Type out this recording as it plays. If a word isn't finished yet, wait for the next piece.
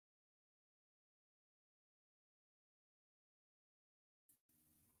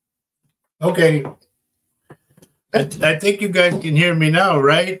Okay. I think you guys can hear me now,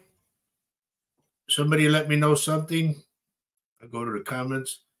 right? Somebody let me know something. I'll go to the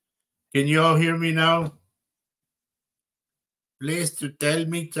comments. Can you all hear me now? Please to tell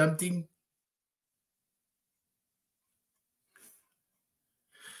me something.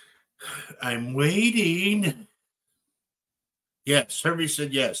 I'm waiting. Yes, Herbie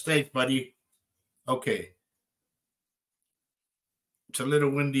said yes. Thanks, buddy. Okay. It's a little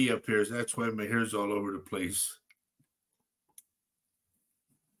windy up here. So that's why my hair's all over the place.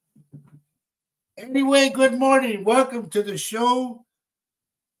 Anyway, good morning. Welcome to the show.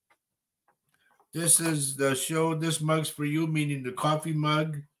 This is the show. This mug's for you, meaning the coffee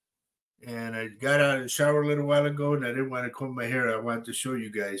mug. And I got out of the shower a little while ago, and I didn't want to comb my hair. I wanted to show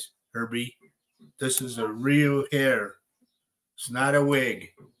you guys, Herbie. This is a real hair. It's not a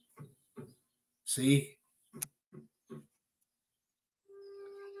wig. See?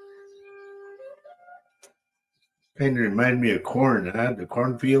 Kind of remind me of corn, huh? The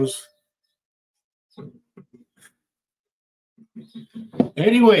cornfields.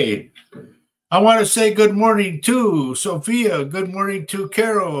 Anyway, I want to say good morning to Sophia. Good morning to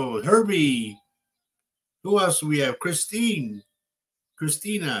Carol, Herbie. Who else do we have? Christina.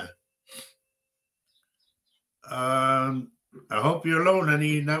 I hope you're alone,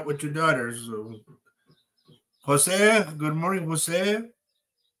 honey, not with your daughters. So. Jose, good morning, Jose.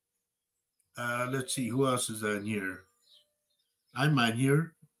 Let's see, who else is on here? I'm on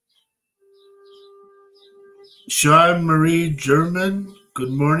here. Sean Marie German,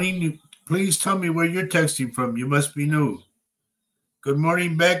 good morning. Please tell me where you're texting from. You must be new. Good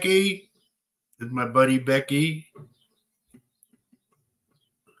morning, Becky. This is my buddy Becky.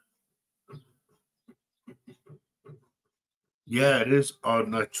 Yeah, it is all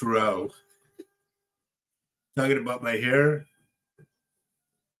natural. Talking about my hair.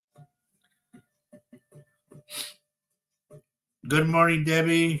 Good morning,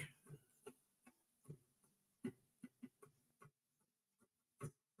 Debbie.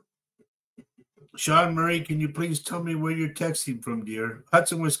 Sean Murray, can you please tell me where you're texting from, dear?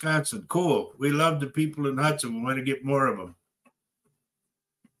 Hudson, Wisconsin. Cool. We love the people in Hudson. We want to get more of them.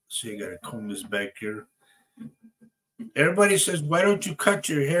 So you got to comb this back here. Everybody says, why don't you cut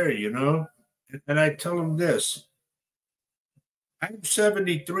your hair, you know? And I tell them this. I'm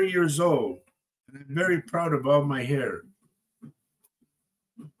 73 years old, and I'm very proud of all my hair.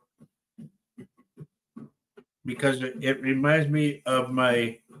 Because it reminds me of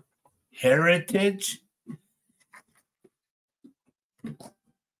my heritage.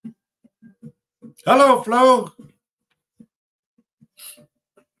 Hello, Flo.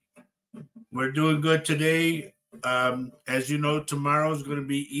 We're doing good today. As you know, tomorrow is going to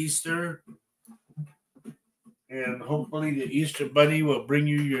be Easter. And hopefully the Easter Bunny will bring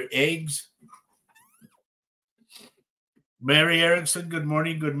you your eggs. Mary Erickson, good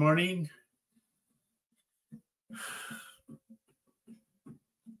morning. Good morning.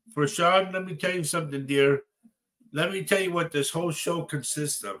 For Sean, let me tell you something, dear. Let me tell you what this whole show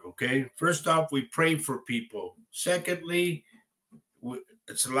consists of, okay? First off, we pray for people. Secondly,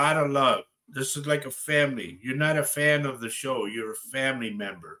 it's a lot of love. This is like a family. You're not a fan of the show. You're a family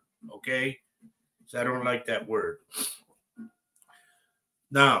member, okay? So I don't like that word.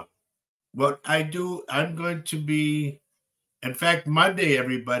 Now, what I do, I'm going to be, in fact, Monday,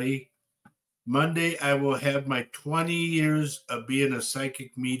 everybody, Monday, I will have my 20 years of being a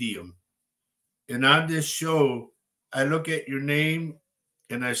psychic medium. And on this show, I look at your name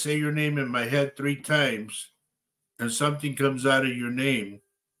and I say your name in my head 3 times, and something comes out of your name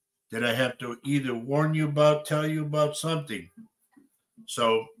that I have to either warn you about, tell you about something.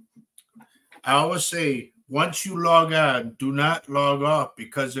 So I always say, once you log on, do not log off,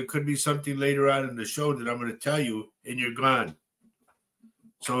 because there could be something later on in the show that I'm going to tell you and you're gone.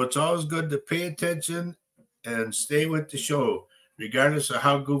 So it's always good to pay attention and stay with the show, regardless of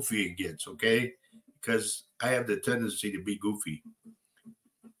how goofy it gets, okay? Because I have the tendency to be goofy.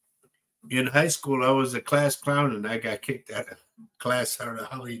 In high school, I was a class clown, and I got kicked out of class I don't know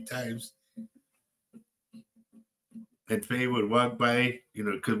how many times. And Faye would walk by, you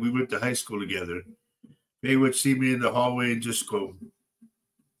know, because we went to high school together. Faye would see me in the hallway and just go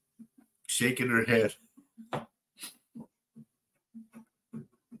shaking her head.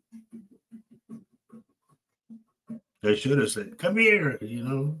 I should have said, come here, you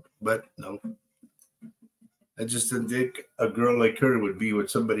know, but no. I just didn't think a girl like her would be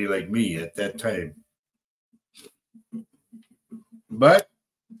with somebody like me at that time. But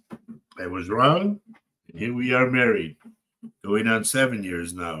I was wrong, and here we are married, going on 7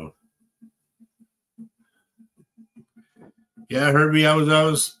 years now. Yeah, Herbie, I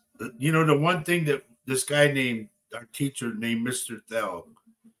was you know, the one thing that this guy named, our teacher named Mr. Thel,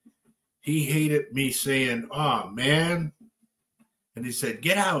 he hated me saying, "Oh, man." And he said,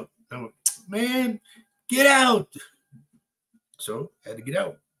 "Get out." I went, "Man, get out." So I had to get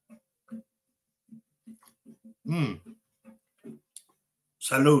out.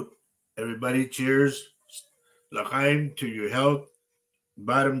 Salute, everybody. Cheers. L'chaim, to your health.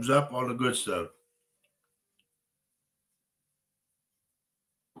 Bottoms up, all the good stuff.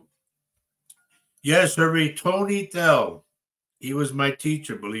 Yes, Herbie, Tony Thel. He was my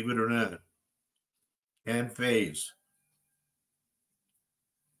teacher, believe it or not. And Faze.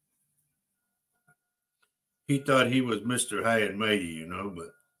 He thought he was Mr. High and Mighty, you know,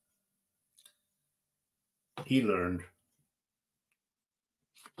 but he learned.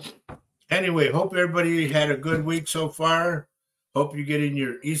 Anyway, hope everybody had a good week so far. Hope you're getting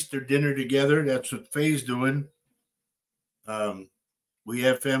your Easter dinner together. That's what Faye's doing. We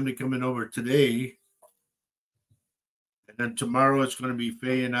have family coming over today. And then tomorrow it's going to be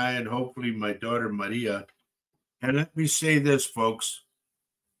Faye and I, and hopefully my daughter Maria. And let me say this, folks.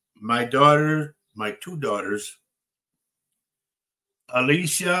 My daughter, my two daughters,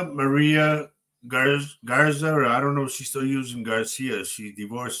 Alicia Maria Garza, or I don't know if she's still using Garcia. She's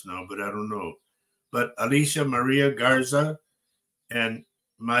divorced now, but I don't know. But Alicia Maria Garza and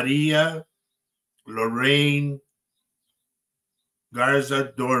Maria Lorraine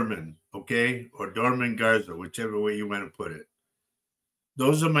Garza Dorman, okay? Or Dorman Garza, whichever way you want to put it.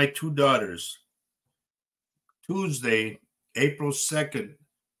 Those are my two daughters. Tuesday, April 2nd,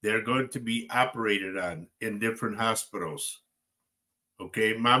 they're going to be operated on in different hospitals.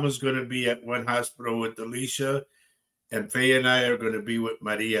 Okay, Mama's going to be at one hospital with Alicia, and Faye and I are going to be with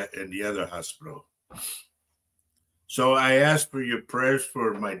Maria in the other hospital. So I ask for your prayers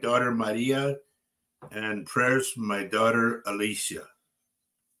for my daughter Maria and prayers for my daughter Alicia.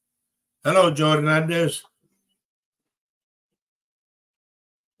 Hello, Joe Hernandez.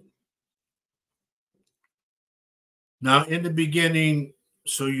 Now, in the beginning,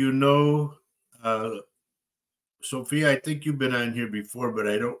 so you know, Sophia, I think you've been on here before, but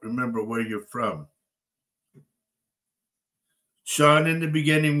I don't remember where you're from. Sean, in the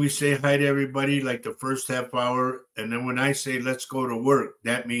beginning, we say hi to everybody like the first half hour. And then when I say let's go to work,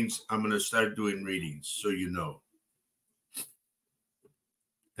 that means I'm going to start doing readings, so you know.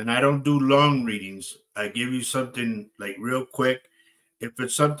 And I don't do long readings. I give you something like real quick. If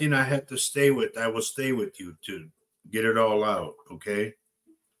it's something I have to stay with, I will stay with you to get it all out, okay?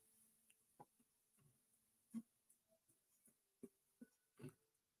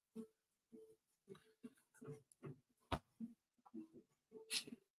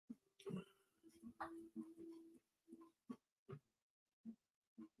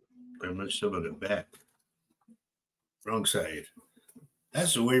 I must have it back. Wrong side.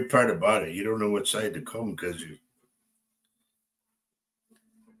 That's the weird part about it. You don't know what side to come because you.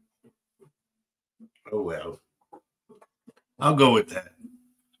 Oh, well. I'll go with that.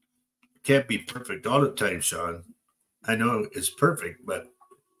 Can't be perfect all the time, Sean. I know it's perfect, but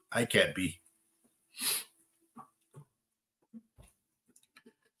I can't be.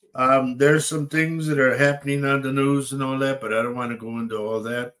 There's some things that are happening on the news and all that, but I don't want to go into all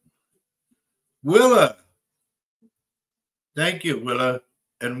that. Willa. Thank you, Willa.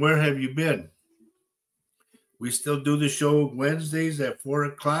 And where have you been? We still do the show Wednesdays at 4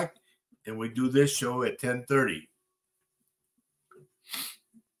 o'clock, and we do this show at 10:30.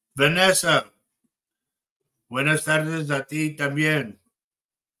 Vanessa, buenas tardes a ti también.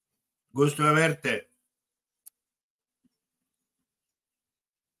 Gusto de verte.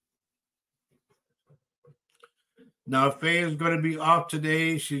 Now, Faye is going to be off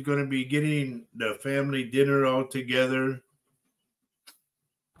today. She's going to be getting the family dinner all together.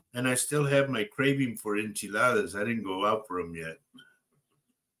 And I still have my craving for enchiladas. I didn't go out for them yet.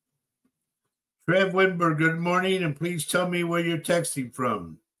 Trev Winberg, good morning. And please tell me where you're texting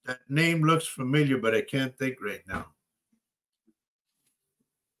from. That name looks familiar, but I can't think right now.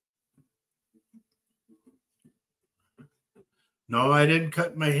 No, I didn't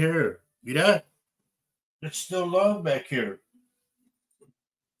cut my hair. Mira, it's still long back here.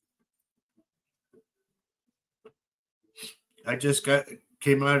 I just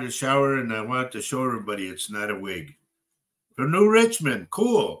came out of the shower and I wanted to show everybody it's not a wig. From New Richmond,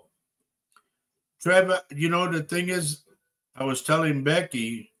 cool. Trev, you know, the thing is, I was telling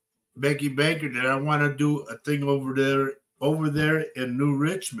Becky Baker, that I want to do a thing over there in New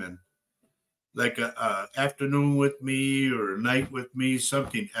Richmond, like a afternoon with me or a night with me,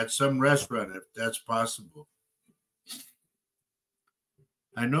 something at some restaurant, if that's possible.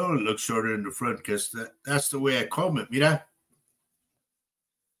 I know it looks shorter in the front because that's the way I comb it. Mira.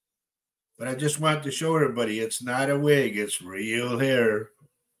 But I just want to show everybody it's not a wig, it's real hair.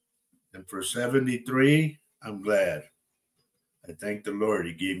 And for 73, I'm glad. I thank the Lord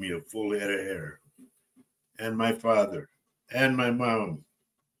he gave me a full head of hair. And my father and my mom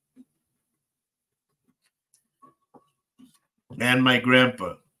and my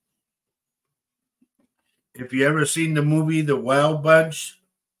grandpa. If you ever seen the movie The Wild Bunch,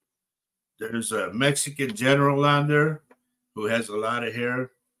 there's a Mexican general on there who has a lot of hair.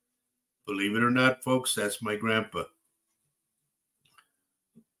 Believe it or not, folks, that's my grandpa.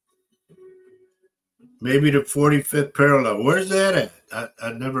 Maybe the 45th parallel. Where's that at?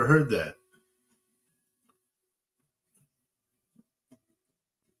 I never heard that.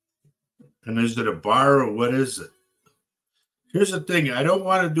 And is it a bar or what is it? Here's the thing. I don't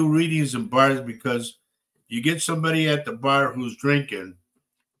want to do readings in bars because you get somebody at the bar who's drinking,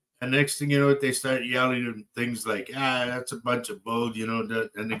 and next thing you know, they start yelling and things like, that's a bunch of bull,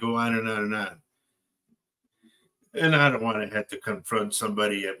 and they go on and on and on. And I don't want to have to confront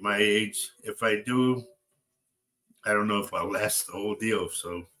somebody at my age. If I do, I don't know if I'll last the whole deal.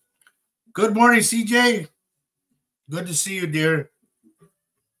 So, good morning, CJ. Good to see you, dear.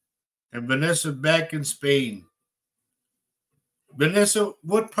 And Vanessa back in Spain. Vanessa,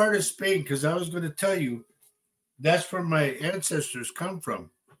 what part of Spain? Because I was going to tell you, that's where my ancestors come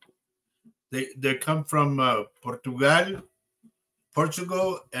from. They come from Portugal,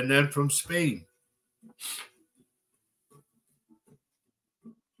 and then from Spain.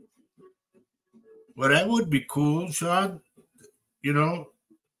 Well, that would be cool, Sean. The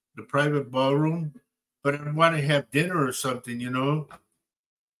private ballroom. But I want to have dinner or something,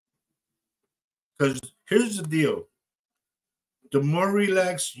 Because here's the deal. The more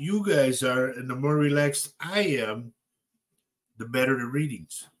relaxed you guys are and the more relaxed I am, the better the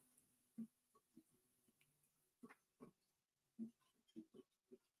readings.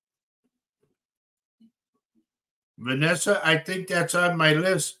 Vanessa, I think that's on my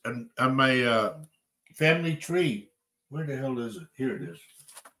list, on my family tree. Where the hell is it? Here it is.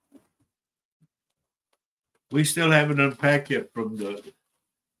 We still haven't unpacked it from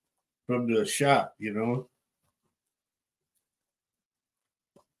the shop,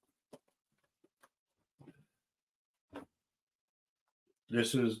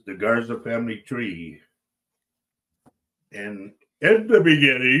 This is the Garza family tree. And in the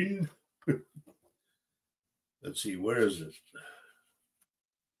beginning, let's see, where is it?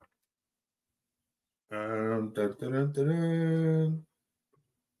 Dun, dun, dun, dun.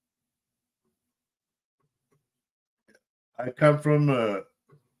 I come from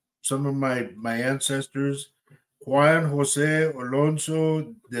some of my ancestors, Juan Jose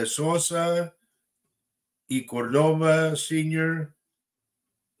Alonso de Sosa y Cordova Sr.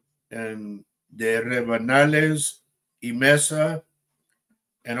 and de Rebanales y Mesa,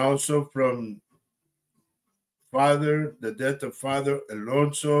 and also from the death of Father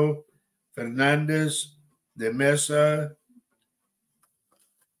Alonso Fernandez de Mesa,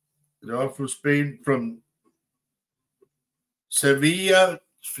 they're all from Spain, from Sevilla,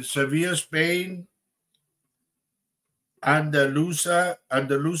 Spain, Andalusia,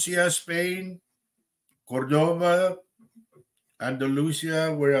 Spain, Cordova,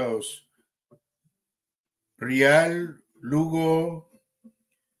 Andalusia, where else? Real, Lugo,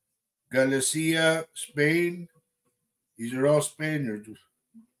 Galicia, Spain. These are all Spaniards.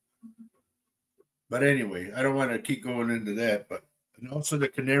 But anyway, I don't want to keep going into that. And also the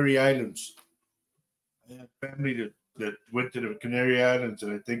Canary Islands. I have family that went to the Canary Islands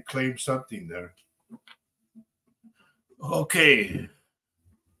and I think claimed something there. Okay.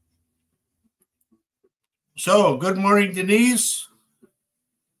 So, good morning, Denise.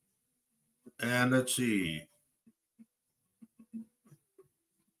 And let's see.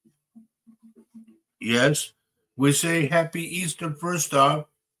 Yes, we say Happy Easter first off.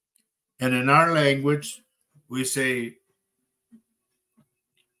 And in our language, we say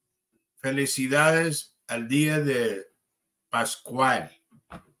Felicidades al día de Pascual.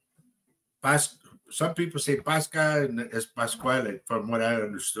 Some people say Pasca and it's Pascual, from what I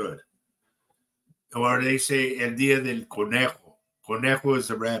understood. Or they say El Día del Conejo. Conejo is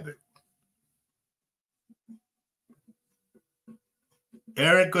a rabbit.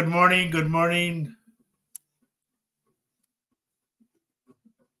 Eric, good morning. Good morning.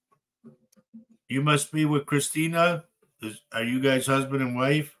 You must be with Christina. Are you guys husband and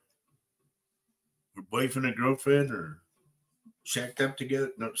wife? Or boyfriend and girlfriend? Or shacked up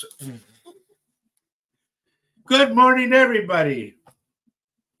together? No. Good morning, everybody.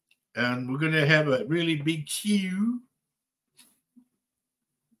 And we're going to have a really big queue.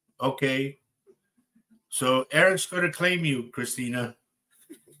 Okay. So Eric's going to claim you, Christina.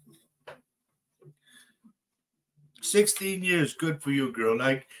 16 years. Good for you, girl.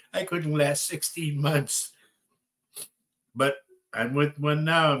 I couldn't last 16 months. But I'm with one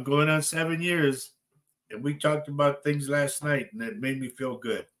now. I'm going on 7 years. And we talked about things last night, and it made me feel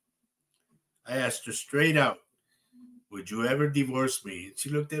good. I asked her straight out, would you ever divorce me? And she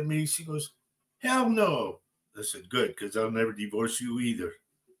looked at me. She goes, hell no. I said, good, because I'll never divorce you either.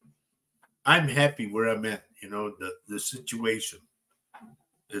 I'm happy where I'm at, the situation.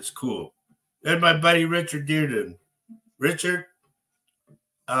 It's cool. And my buddy Richard Dearden. Richard,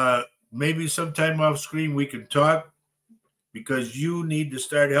 maybe sometime off screen we can talk, because you need to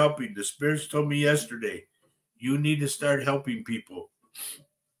start helping. The spirits told me yesterday, you need to start helping people.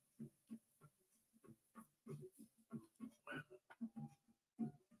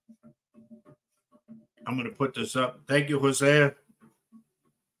 I'm going to put this up. Thank you, Jose.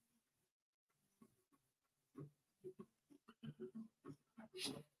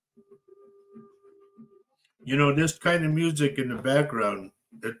 This kind of music in the background,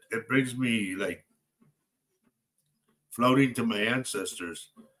 it brings me like floating to my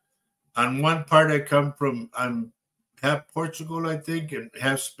ancestors. On one part I come from, I'm half Portugal, I think, and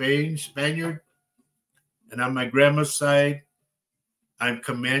half Spaniard. And on my grandma's side, I'm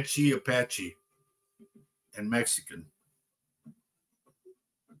Comanche, Apache, and Mexican.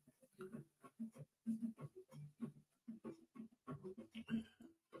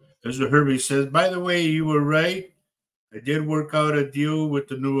 As the Herbie says, by the way, you were right. I did work out a deal with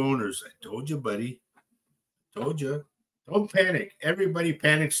the new owners. I told you, buddy. Told you. Don't panic. Everybody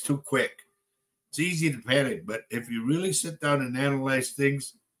panics too quick. It's easy to panic, but if you really sit down and analyze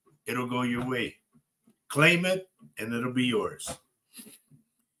things, it'll go your way. Claim it, and it'll be yours.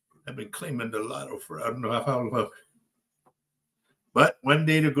 I've been claiming the lotto for I don't know how long. But one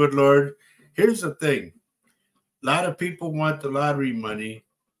day, the good Lord, here's the thing. A lot of people want the lottery money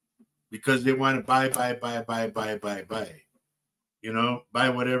because they want to buy. Buy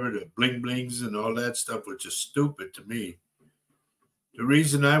whatever, the bling blings and all that stuff, which is stupid to me. The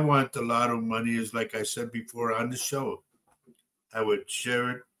reason I want the lotto money is, like I said before on the show, I would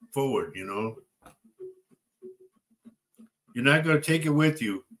share it forward, You're not going to take it with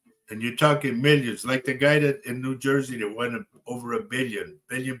you. And you're talking millions, like the guy that in New Jersey that won over $1 billion,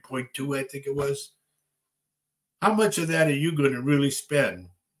 1.2 billion, I think it was. How much of that are you going to really spend?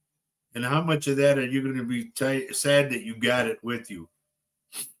 And how much of that are you going to be sad that you got it with you?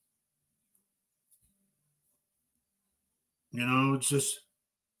 It's just,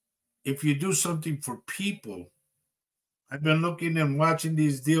 if you do something for people, I've been looking and watching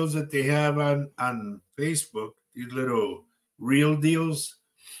these deals that they have on Facebook, these little real deals.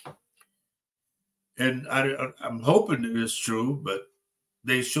 And I'm hoping it is true, but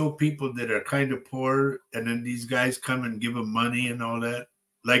they show people that are kind of poor, and then these guys come and give them money and all that.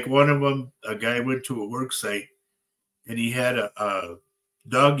 Like one of them, a guy went to a work site, and he had a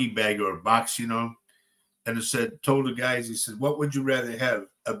doggy bag or a box, and it told the guys, he said, what would you rather have,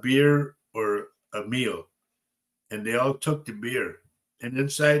 a beer or a meal? And they all took the beer. And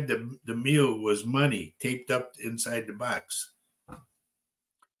inside the meal was money taped up inside the box.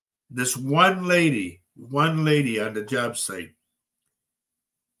 This one lady on the job site,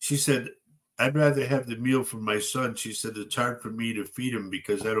 she said, I'd rather have the meal for my son. She said, it's hard for me to feed him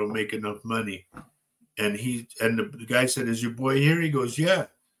because I don't make enough money. And the guy said, is your boy here? He goes, yeah.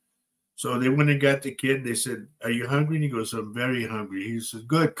 So they went and got the kid. They said, are you hungry? And he goes, I'm very hungry. He said,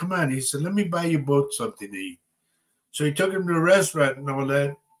 good, come on. He said, let me buy you both something to eat. So he took him to a restaurant and all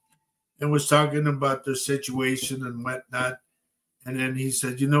that and was talking about their situation and whatnot. And then he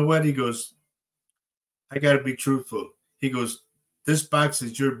said, you know what? He goes, I got to be truthful. He goes, this box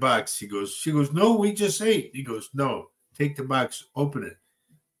is your box. She goes, no, we just ate. He goes, no, take the box, open it.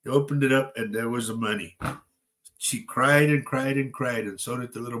 They opened it up and there was the money. She cried and cried and cried, and so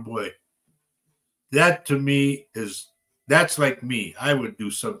did the little boy. That to me that's like me. I would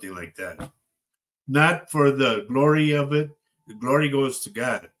do something like that. Not for the glory of it. The glory goes to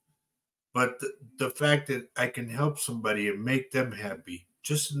God. But the fact that I can help somebody and make them happy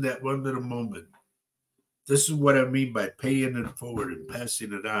just in that one little moment. This is what I mean by paying it forward and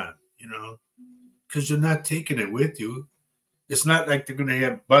passing it on, because you're not taking it with you. It's not like they're going to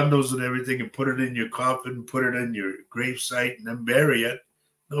have bundles and everything and put it in your coffin, put it in your gravesite, and then bury it.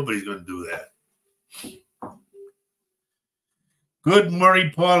 Nobody's going to do that. Good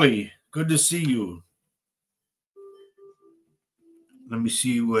morning, Paulie. Good to see you. Let me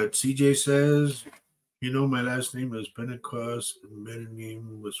see what CJ says. My last name is Pentecost. My maiden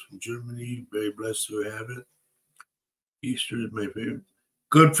name was from Germany. Very blessed to have it. Easter is my favorite.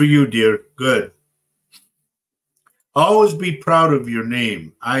 Good for you, dear. Good. Always be proud of your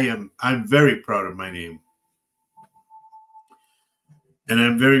name. I'm very proud of my name. And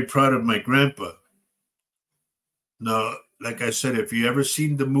I'm very proud of my grandpa. Now, like I said, if you ever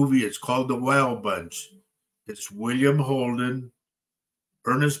seen the movie, it's called The Wild Bunch. It's William Holden,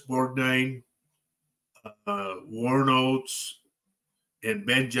 Ernest Borgnine, Warren Oates, and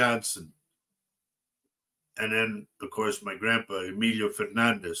Ben Johnson. And then, of course, my grandpa, Emilio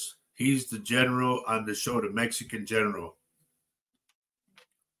Fernandez. He's the general on the show, the Mexican general.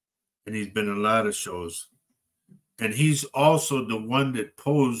 And he's been in a lot of shows. And he's also the one that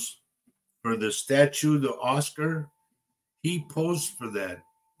posed for the statue, the Oscar. He posed for that.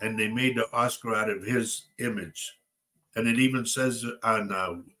 And they made the Oscar out of his image. And it even says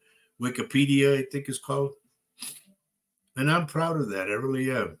on Wikipedia, I think it's called. And I'm proud of that. I really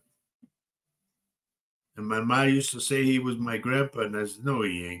am. And my mom used to say he was my grandpa, and I said, no,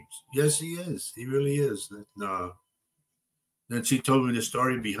 he ain't. Yes, he is. He really is. No. Then she told me the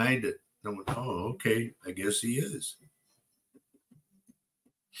story behind it. And I went, oh, okay. I guess he is.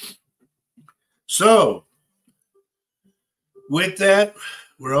 So, with that,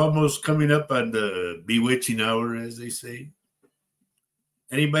 we're almost coming up on the bewitching hour, as they say.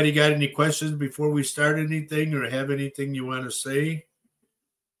 Anybody got any questions before we start anything or have anything you want to say?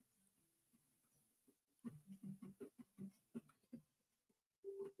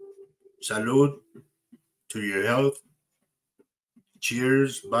 Salud to your health.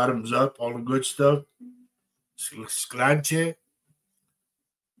 Cheers, bottoms up, all the good stuff. Sklanche.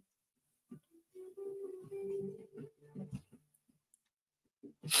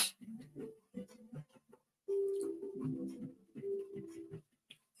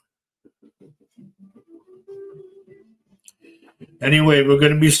 Anyway, we're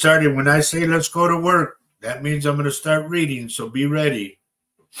going to be starting. When I say let's go to work, that means I'm going to start reading, so be ready.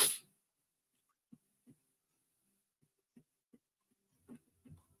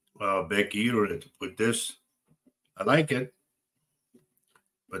 Well, Becky, you don't have to put this. I like it,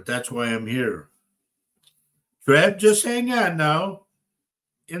 but that's why I'm here. Trev, just hang on now.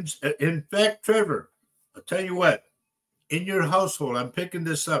 In fact, Trevor, I'll tell you what. In your household, I'm picking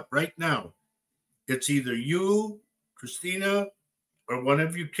this up right now. It's either you, Christina, or one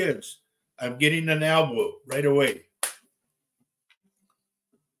of you kids. I'm getting an album right away.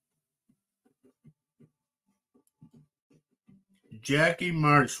 Jackie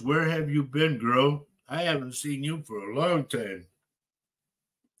Marsh, where have you been, girl? I haven't seen you for a long time.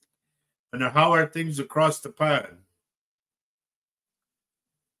 And how are things across the pond?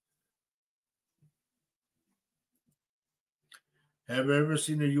 Have you ever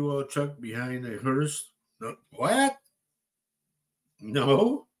seen a U-Haul truck behind a hearse? No. What?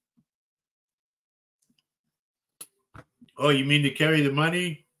 No. Oh, you mean to carry the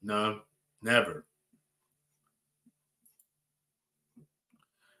money? No, never.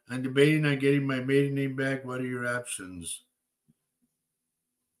 I'm debating on getting my maiden name back. What are your options?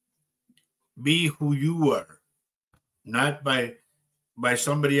 Be who you are, not by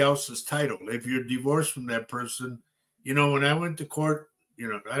somebody else's title. If you're divorced from that person, when I went to court,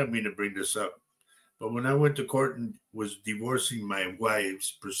 I don't mean to bring this up, but when I went to court and was divorcing my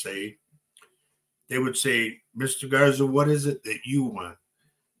wives, per se, they would say, Mr. Garza, what is it that you want?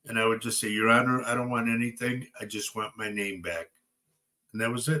 And I would just say, Your Honor, I don't want anything. I just want my name back. And that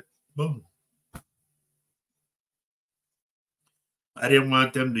was it. Boom. I didn't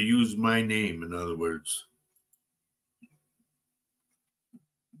want them to use my name, in other words.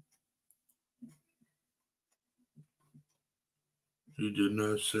 You did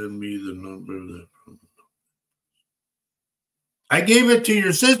not send me the number of that. I gave it to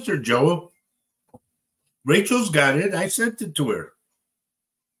your sister, Joe. Rachel's got it. I sent it to her.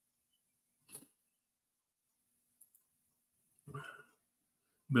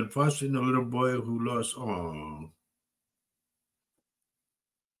 Been fostering a little boy who lost. Oh,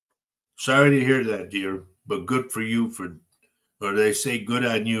 sorry to hear that, dear. But good for you or they say good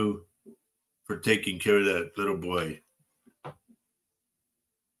on you for taking care of that little boy.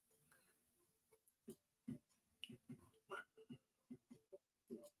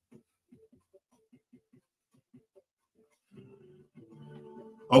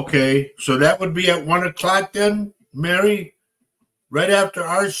 Okay, so that would be at 1 o'clock then, Mary? Right after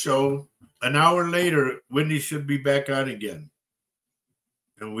our show, an hour later, Wendy should be back on again.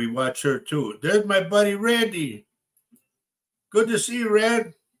 And we watch her too. There's my buddy Randy. Good to see you,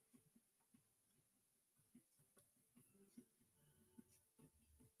 Rand.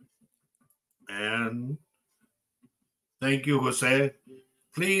 And thank you, Jose.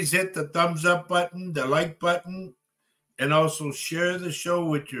 Please hit the thumbs up button, the like button, and also share the show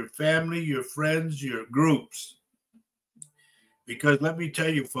with your family, your friends, your groups. Because let me tell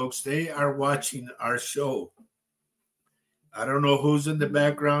you, folks, they are watching our show. I don't know who's in the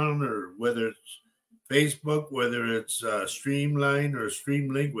background or whether it's Facebook, whether it's Streamline or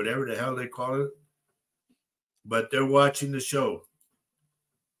Streamlink, whatever the hell they call it. But they're watching the show.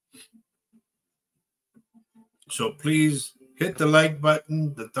 So please hit the like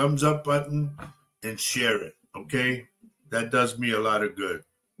button, the thumbs up button, and share it. Okay? That does me a lot of good.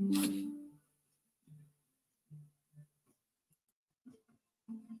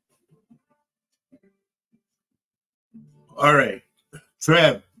 All right.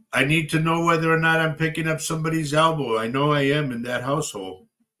 Trev, I need to know whether or not I'm picking up somebody's elbow. I know I am in that household.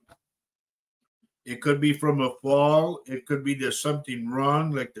 It could be from a fall. It could be there's something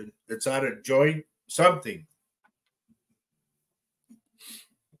wrong, like it's out of joint, something.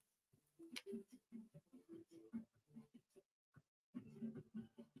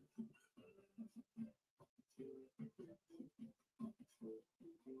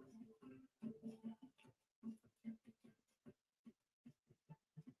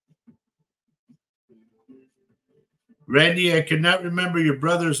 Randy, I cannot remember your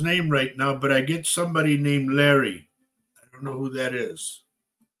brother's name right now, but I get somebody named Larry. I don't know who that is.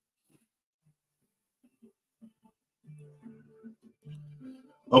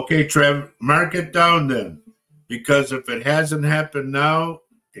 Okay, Trev, mark it down then, because if it hasn't happened now,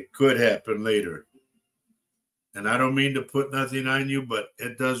 it could happen later. And I don't mean to put nothing on you, but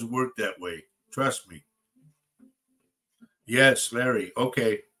it does work that way. Trust me. Yes, Larry.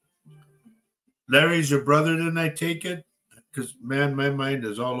 Okay. Larry's your brother, then I take it? Because, man, my mind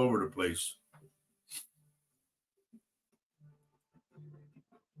is all over the place.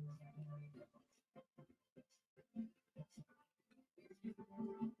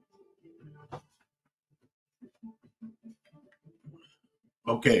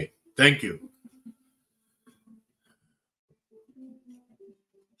 Okay. Thank you.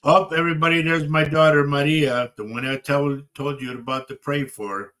 Oh, everybody, there's my daughter, Maria, the one I told you about to pray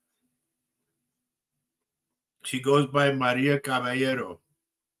for. She goes by Maria Caballero.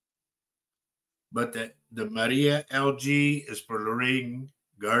 But the Maria LG is for Lorraine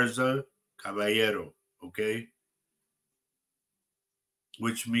Garza Caballero, okay?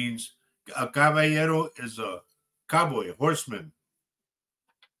 Which means a caballero is a cowboy, a horseman.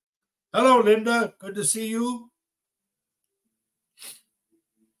 Hello, Linda. Good to see you.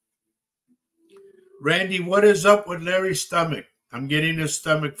 Randy, what is up with Larry's stomach? I'm getting his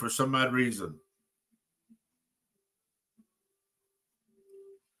stomach for some odd reason.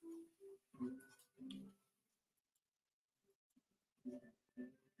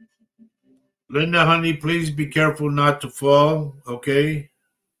 Linda, honey, please be careful not to fall, okay?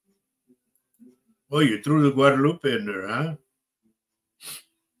 Oh, you threw the Guadalupe in there, huh?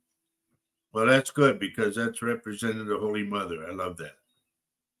 Well, that's good because that's representing the Holy Mother. I love that.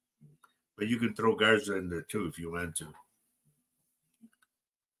 But you can throw Garza in there too if you want to.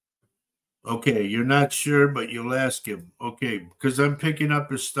 Okay, you're not sure, but you'll ask him. Okay, because I'm picking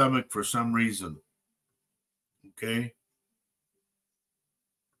up his stomach for some reason. Okay.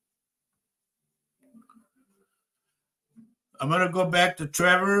 I'm going to go back to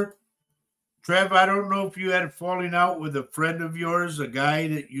Trevor. Trev, I don't know if you had a falling out with a friend of yours, a guy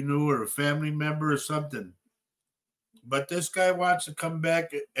that you knew, or a family member or something. But this guy wants to come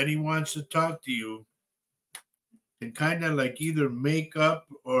back and he wants to talk to you and kind of like either make up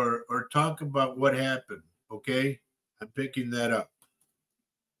or talk about what happened. Okay, I'm picking that up.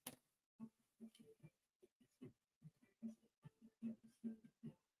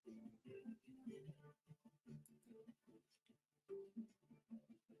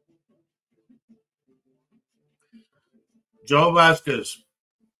 Joe Vasquez,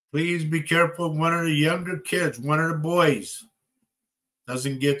 please be careful. One of the younger kids, one of the boys,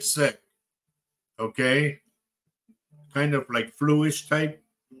 doesn't get sick. Okay, kind of like fluish type.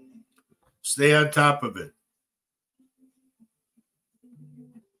 Stay on top of it.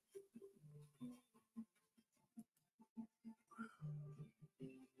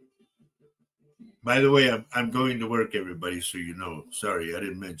 By the way, I'm going to work, everybody, so you know. Sorry, I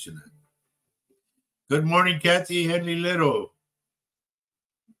didn't mention it. Good morning, Kathy Henley Little.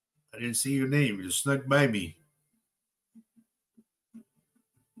 I didn't see your name. You snuck by me.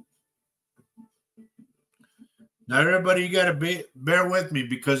 Now, everybody, you got to bear with me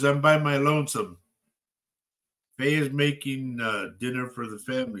because I'm by my lonesome. Faye is making dinner for the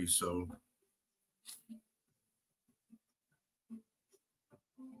family, so.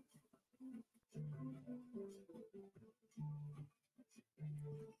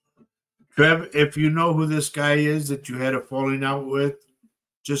 Trev, if you know who this guy is that you had a falling out with,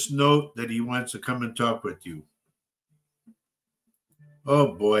 just note that he wants to come and talk with you.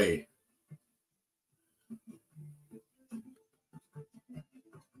 Oh, boy.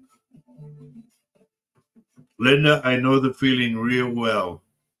 Linda, I know the feeling real well.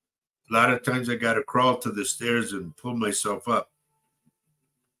 A lot of times I got to crawl to the stairs and pull myself up.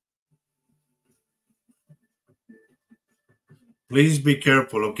 Please be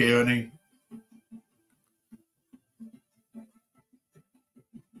careful, okay, honey?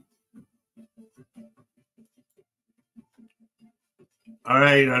 All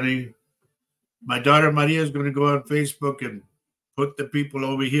right, honey. My daughter Maria is going to go on Facebook and put the people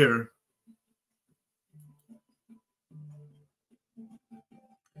over here.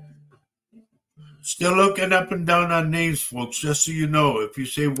 Still looking up and down on names, folks, just so you know. If you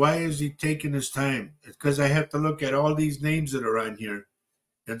say, why is he taking his time? It's because I have to look at all these names that are on here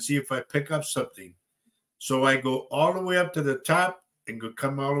and see if I pick up something. So I go all the way up to the top and go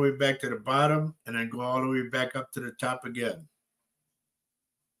come all the way back to the bottom and then go all the way back up to the top again.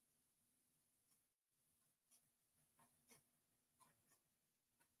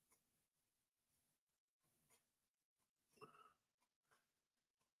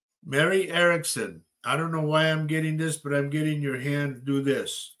 Mary Erickson. I don't know why I'm getting this, but I'm getting your hand do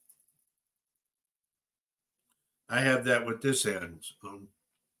this. I have that with this hand.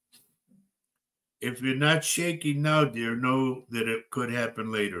 If you're not shaking now, dear, know that it could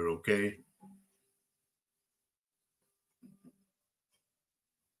happen later, okay?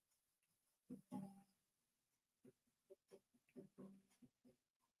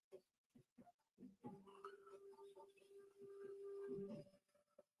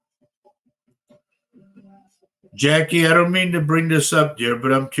 Jackie, I don't mean to bring this up, dear,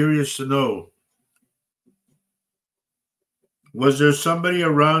 but I'm curious to know. Was there somebody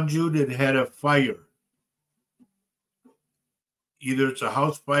around you that had a fire? Either it's a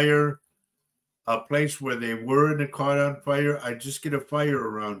house fire, a place where they were and it caught on fire. I just get a fire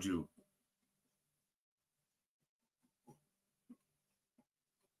around you.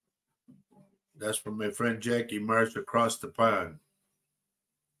 That's from my friend Jackie Marsh across the pond.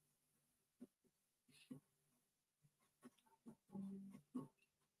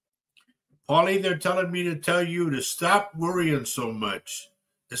 Paulie, they're telling me to tell you to stop worrying so much.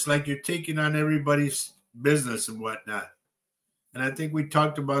 It's like you're taking on everybody's business and whatnot. And I think we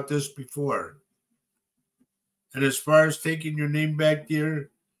talked about this before. And as far as taking your name back, dear,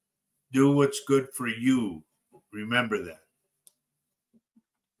 do what's good for you. Remember that.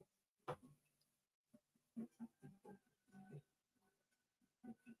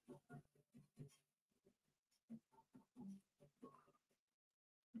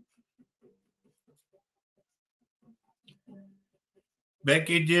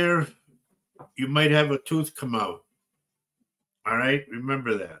 Becky, dear, you might have a tooth come out. All right?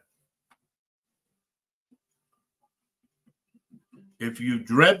 Remember that. If you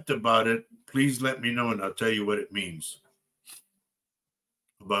dreamt about it, please let me know and I'll tell you what it means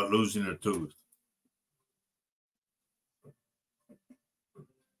about losing a tooth.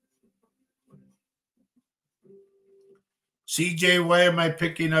 CJ, why am I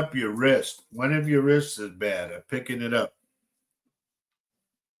picking up your wrist? One of your wrists is bad. I'm picking it up.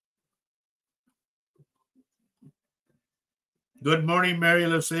 Good morning, Mary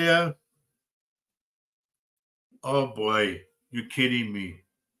Lucia. Oh boy, you're kidding me.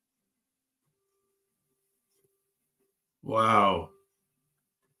 Wow.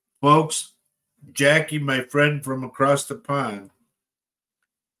 Folks, Jackie, my friend from across the pond,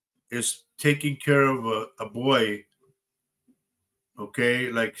 is taking care of a boy,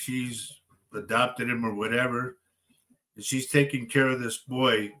 okay? Like she's adopted him or whatever. And she's taking care of this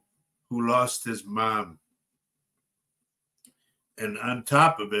boy who lost his mom. And on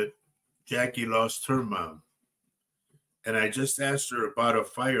top of it, Jackie lost her mom. And I just asked her about a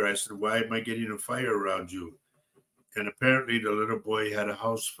fire. I said, why am I getting a fire around you? And apparently the little boy had a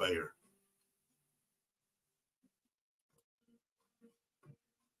house fire.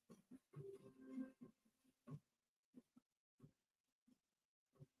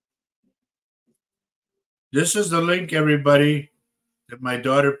 This is the link, everybody, that my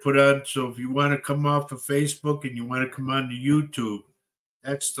daughter put on. So if you want to come off of Facebook and you want to come on to YouTube,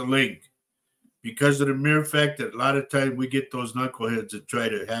 that's the link. Because of the mere fact that a lot of times we get those knuckleheads that try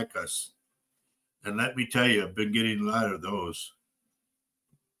to hack us. And let me tell you, I've been getting a lot of those.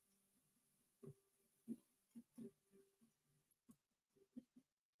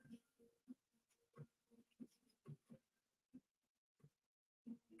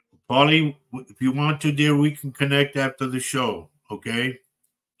 Paulie, if you want to, dear, we can connect after the show, okay?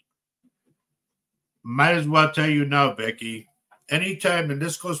 Might as well tell you now, Becky. Anytime, and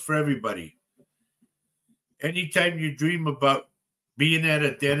this goes for everybody, anytime you dream about being at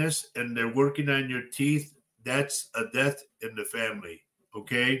a dentist and they're working on your teeth, that's a death in the family,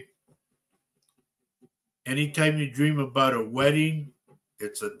 okay? Anytime you dream about a wedding,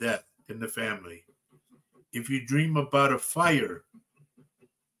 it's a death in the family. If you dream about a fire,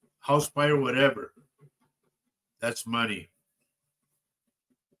 house fire, whatever, that's money.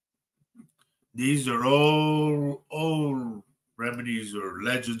 These are old remedies or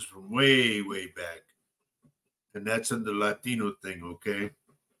legends from way, way back. And that's in the Latino thing, okay?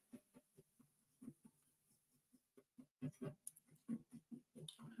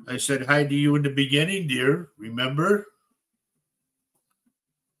 I said hi to you in the beginning, dear. Remember?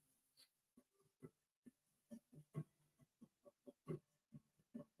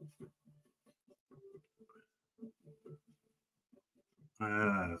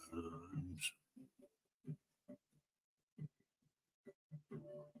 Uh,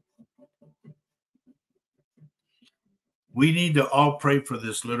 we need to all pray for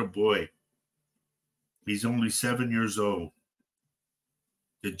this little boy. He's only 7 years old.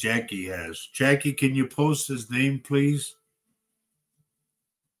 That Jackie has. Jackie, can you post his name, please?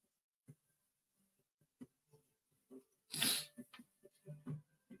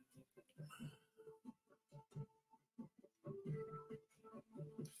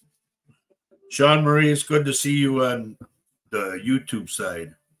 Sean Marie, it's good to see you on the YouTube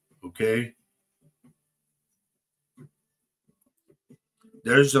side. Okay.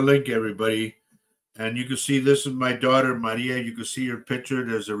 There's the link, everybody. And you can see this is my daughter, Maria. You can see her picture.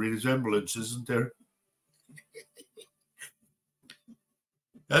 There's a resemblance, isn't there?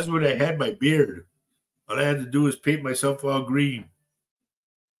 That's when I had my beard. All I had to do was paint myself all green.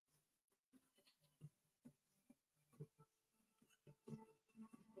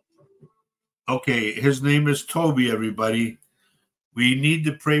 Okay, his name is Toby, everybody. We need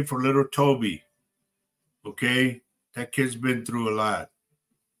to pray for little Toby. Okay? That kid's been through a lot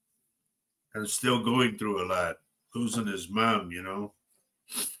and still going through a lot, losing his mom, you know.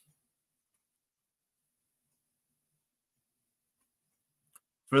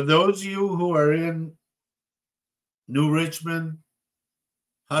 For those of you who are in New Richmond,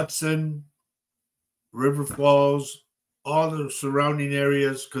 Hudson, River Falls, all the surrounding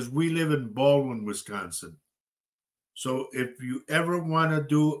areas, because we live in Baldwin, Wisconsin. So if you ever want to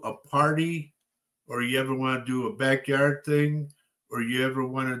do a party, or you ever want to do a backyard thing, or you ever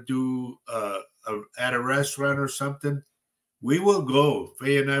want to do at a restaurant or something, we will go.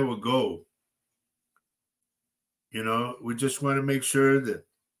 Faye and I will go. You know, we just want to make sure that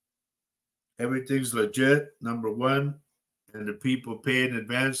everything's legit, number one, and the people pay in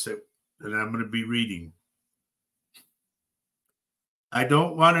advance that I'm going to be reading. I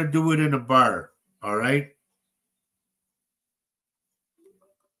don't want to do it in a bar, all right?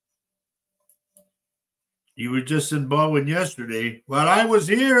 You were just in Baldwin yesterday. Well, I was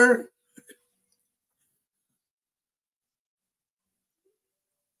here.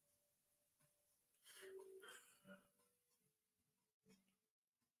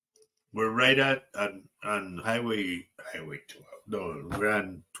 We're right on Highway 12. No, we're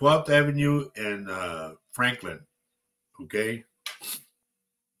on 12th Avenue and Franklin. Okay.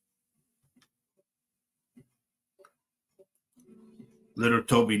 Little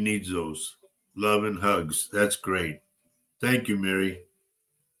Toby needs those love and hugs. That's great. Thank you, Mary.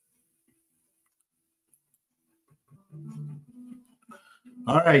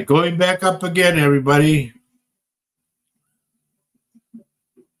 All right, going back up again, everybody.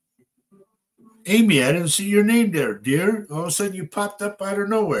 Amy, I didn't see your name there, dear. All of a sudden you popped up out of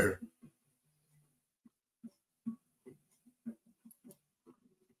nowhere.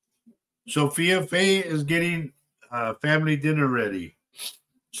 Sophia Faye is getting family dinner ready.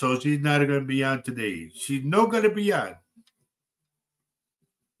 So she's not going to be on today. She's not going to be on.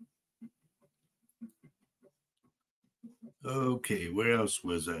 Okay, where else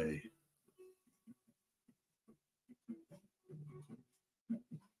was I?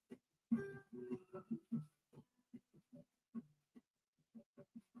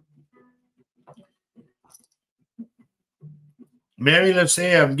 Mary, let's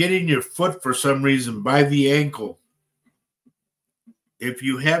say I'm getting your foot for some reason by the ankle. If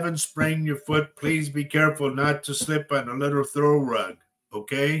you haven't sprained your foot, please be careful not to slip on a little throw rug,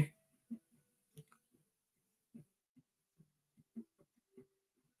 okay?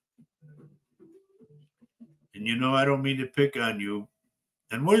 And you know I don't mean to pick on you.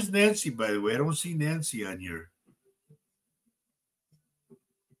 And where's Nancy, by the way? I don't see Nancy on here.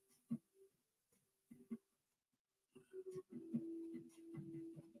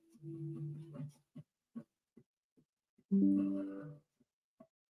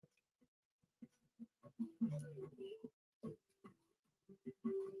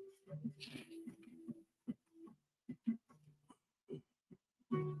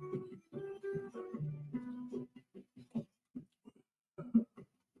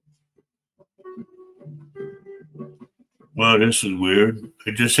 Well, this is weird. I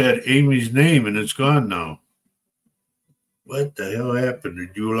just had Amy's name and it's gone now. What the hell happened?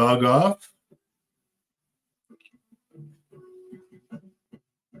 Did you log off?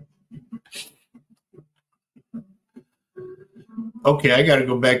 Okay, I got to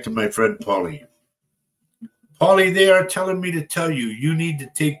go back to my friend Paulie. Paulie, they are telling me to tell you, you need to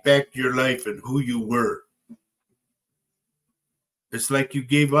take back your life and who you were. It's like you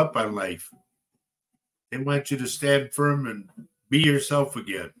gave up on life. They want you to stand firm and be yourself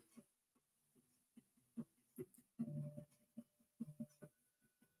again.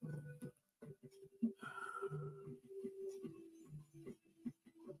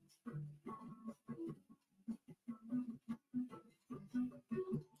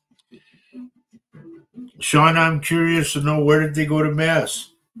 Sean, I'm curious to know, where did they go to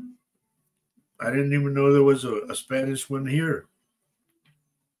Mass? I didn't even know there was a Spanish one here.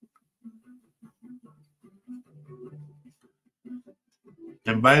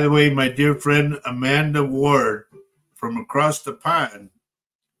 And by the way, my dear friend Amanda Ward from across the pond,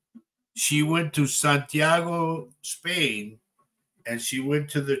 she went to Santiago, Spain, and she went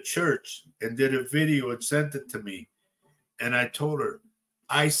to the church and did a video and sent it to me. And I told her,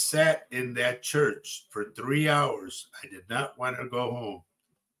 I sat in that church for 3 hours. I did not want to go home,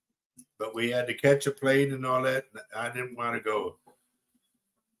 but we had to catch a plane and all that. I didn't want to go,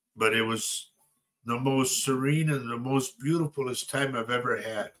 but it was the most serene and the most beautifulest time I've ever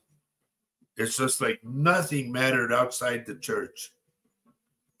had. It's just like nothing mattered outside the church.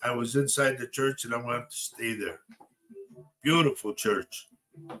 I was inside the church and I wanted to stay there. Beautiful church.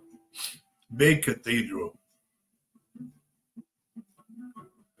 Big cathedral.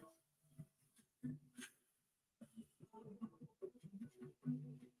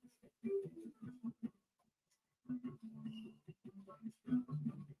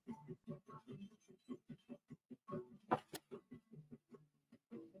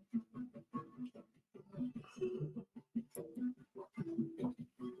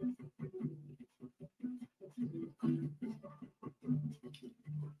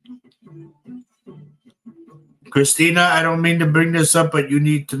 Christina, I don't mean to bring this up, but you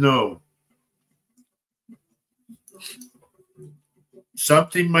need to know.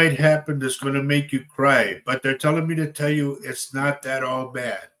 Something might happen that's going to make you cry, but they're telling me to tell you it's not that all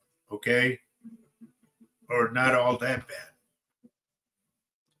bad, okay? Or not all that bad.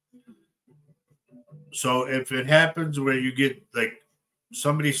 So if it happens where you get, like,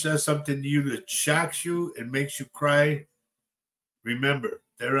 somebody says something to you that shocks you and makes you cry, remember,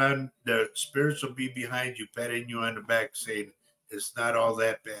 the spirits will be behind you, patting you on the back, saying it's not all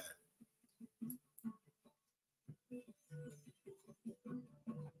that bad.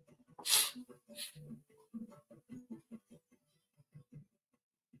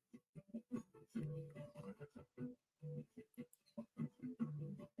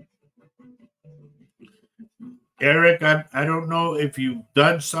 Eric, I don't know if you've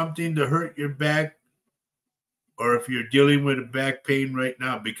done something to hurt your back or if you're dealing with a back pain right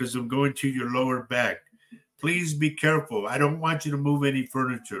now, because I'm going to your lower back. Please be careful. I don't want you to move any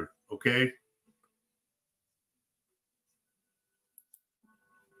furniture, okay?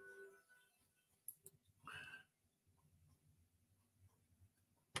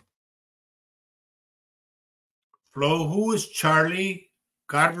 Flo, who is Charlie?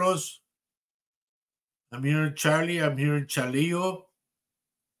 Carlos? I'm hearing Charlie. I'm hearing Chalillo,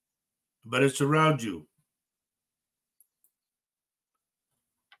 but it's around you.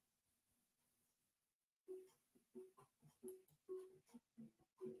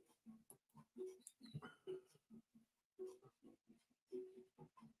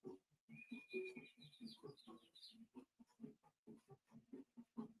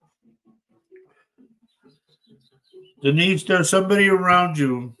 Denise, there's somebody around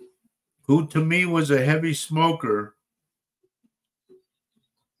you who to me was a heavy smoker.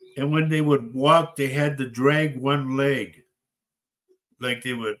 And when they would walk, they had to drag one leg, like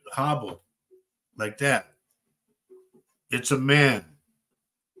they would hobble, like that. It's a man.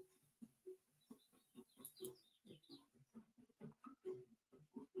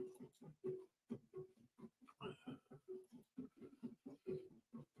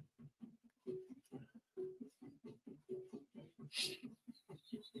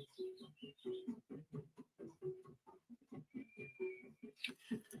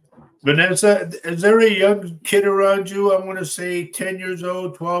 Vanessa, is there a young kid around you? I want to say 10 years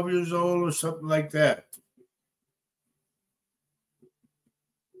old, 12 years old, or something like that.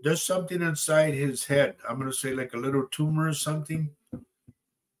 There's something inside his head. I'm going to say like a little tumor or something.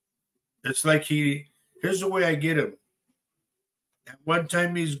 It's like here's the way I get him. At one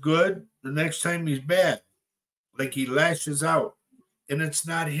time he's good, the next time he's bad. like he lashes out. And it's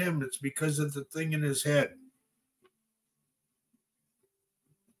not him. It's because of the thing in his head.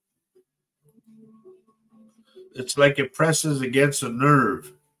 It's like it presses against a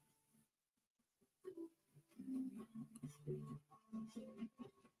nerve.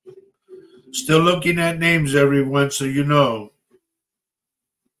 Still looking at names, everyone, so you know.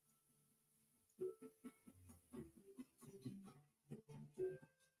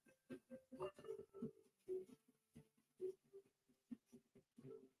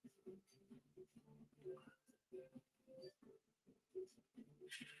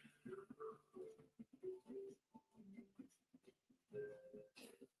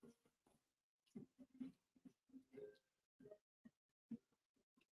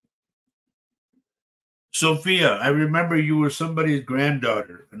 Sophia, I remember you were somebody's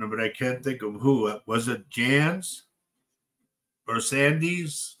granddaughter, but I can't think of who. Was it Jan's or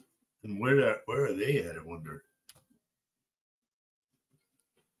Sandy's? And where are they at? I wonder.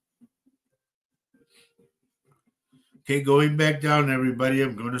 Okay, going back down, everybody.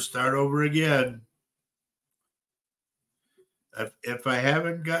 I'm going to start over again. If I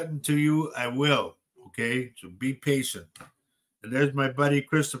haven't gotten to you, I will. Okay, so be patient. And there's my buddy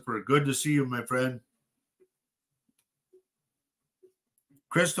Christopher. Good to see you, my friend.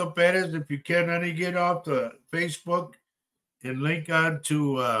 Crystal Perez, if you can, honey, get off the Facebook and link on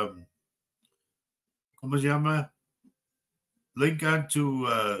to ¿cómo se llama? Link on to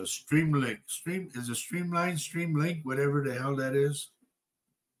Streamlink. Is it Streamlink, whatever the hell that is.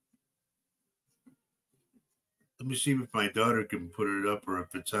 Let me see if my daughter can put it up or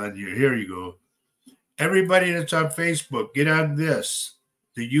if it's on here. Here you go. Everybody that's on Facebook, get on this,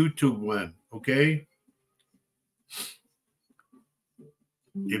 the YouTube one, okay?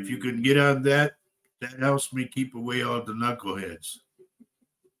 If you can get on that, that helps me keep away all the knuckleheads.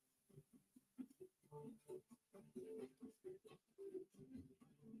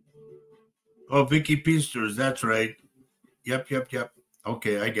 Oh, Vicky Peasters, that's right. Yep.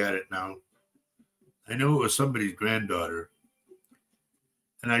 Okay, I got it now. I know it was somebody's granddaughter.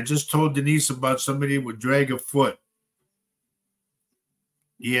 And I just told Denise about somebody who would drag a foot.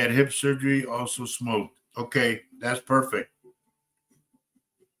 He had hip surgery, also smoked. Okay, that's perfect.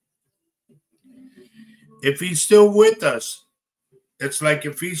 If he's still with us, it's like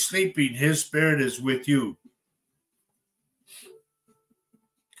if he's sleeping, his spirit is with you.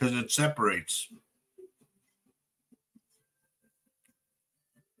 Because it separates.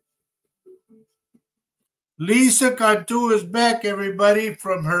 Lisa Cantu is back, everybody,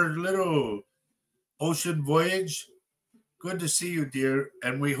 from her little ocean voyage. Good to see you, dear.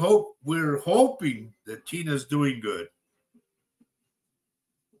 And we're hoping that Tina's doing good.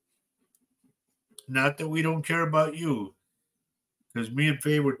 Not that we don't care about you. Because me and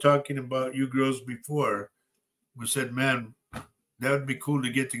Faye were talking about you girls before. We said, man, that would be cool to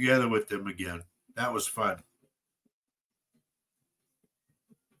get together with them again. That was fun.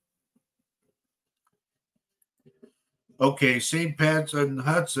 Okay, St. Pat's on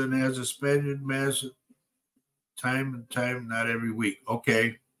Hudson has a Spaniard mass time, not every week.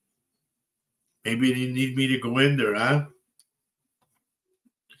 Okay. Maybe they need me to go in there, huh?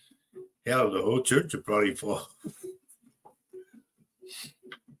 Hell, the whole church would probably fall.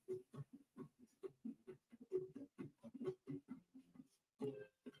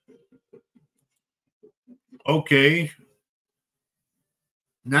 Okay.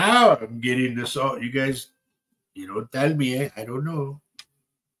 Now I'm getting this all. You guys, you don't tell me, I don't know.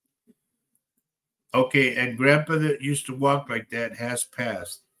 Okay, and Grandpa that used to walk like that has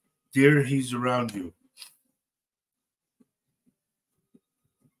passed. Dear, he's around you.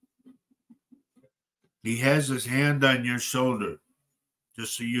 He has his hand on your shoulder,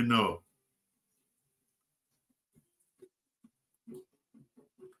 just so you know.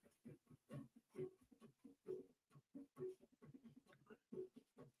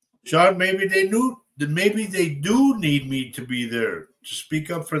 Sean, maybe they do need me to be there to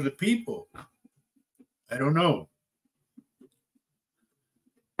speak up for the people. I don't know.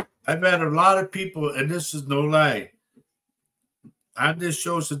 I've had a lot of people, and this is no lie. On this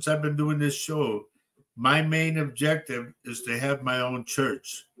show, since I've been doing this show, my main objective is to have my own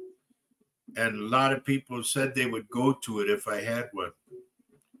church. And a lot of people said they would go to it if I had one.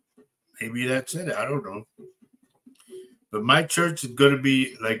 Maybe that's it. I don't know. But my church is going to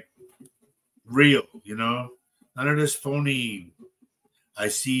be like real, you know? None of this phony, I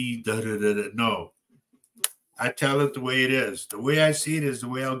see, no. I tell it the way it is. The way I see it is the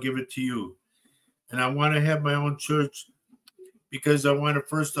way I'll give it to you. And I want to have my own church because I want to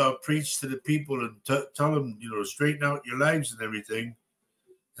first off preach to the people and tell them, straighten out your lives and everything.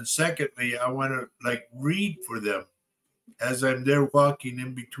 And secondly, I want to like read for them as I'm there walking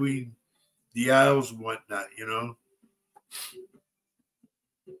in between the aisles and whatnot, you know.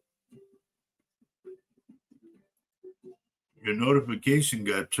 Your notification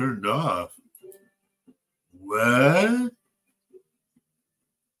got turned off. What?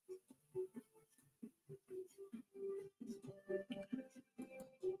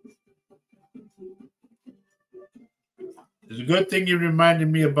 It's a good thing you reminded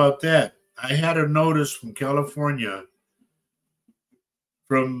me about that. I had a notice from California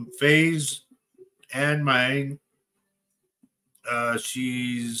from Faye's and mine.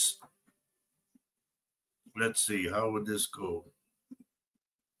 She's, let's see, how would this go?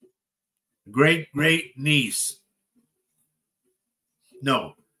 Great niece.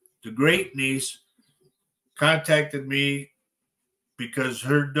 No, the great niece contacted me because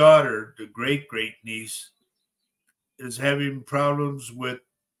her daughter, the great niece, is having problems with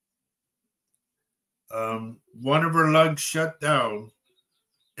one of her lungs shut down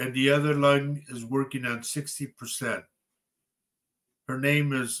and the other lung is working on 60%. Her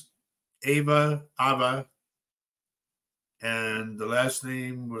name is Ava, and the last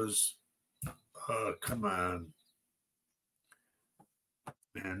name was, come on.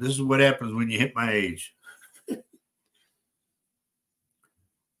 Man, this is what happens when you hit my age.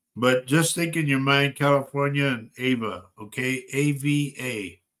 But just think in your mind, California and Ava, okay?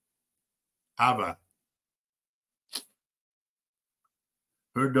 AVA, Ava.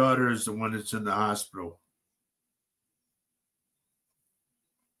 Her daughter is the one that's in the hospital.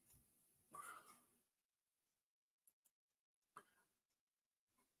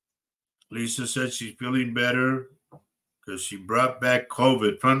 Lisa said she's feeling better because she brought back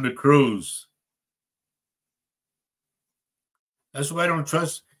COVID from the cruise. That's why I don't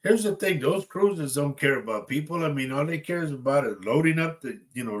trust. Here's the thing: those cruises don't care about people. I mean, all they care is about is loading up the,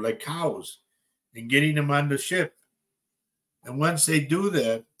 like cows, and getting them on the ship. And once they do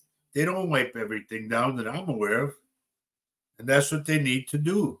that, they don't wipe everything down that I'm aware of, and that's what they need to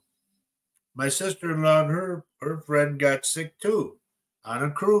do. My sister-in-law and her friend got sick too on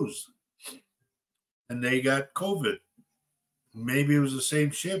a cruise, and they got COVID. Maybe it was the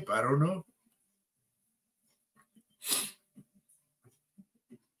same ship. I don't know.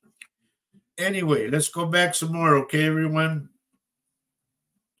 Anyway, let's go back some more, okay, everyone?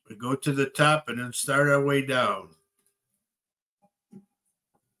 We go to the top and then start our way down.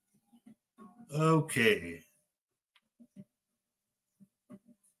 Okay.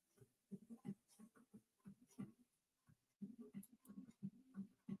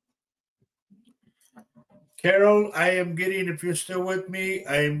 Carol, I am getting, if you're still with me,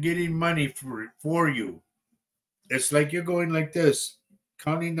 I am getting money for you. It's like you're going like this,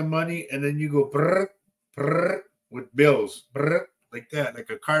 counting the money, and then you go brr, brr, with bills, brr, like that, like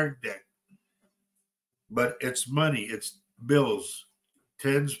a card deck. But it's money, it's bills,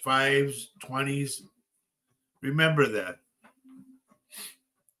 tens, fives, 20s. Remember that.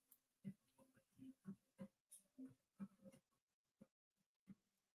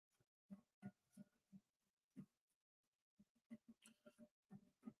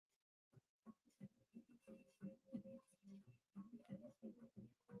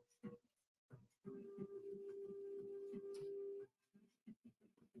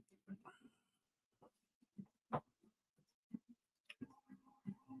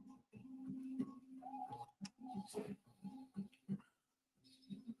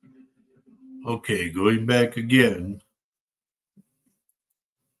 Okay, going back again.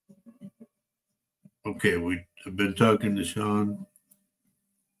 Okay, we have been talking to Sean.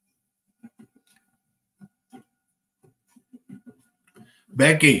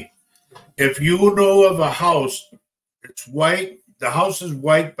 Becky, if you know of a house, it's white, the house is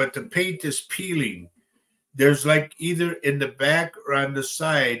white, but the paint is peeling. There's like either in the back or on the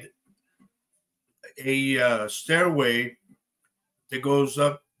side a stairway that goes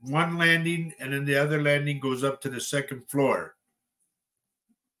up one landing and then the other landing goes up to the second floor.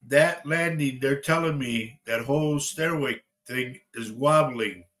 That landing, they're telling me that whole stairway thing is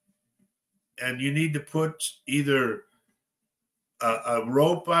wobbling, and you need to put either a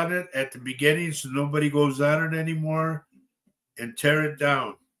rope on it at the beginning so nobody goes on it anymore and tear it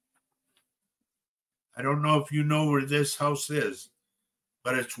down. I don't know if you know where this house is,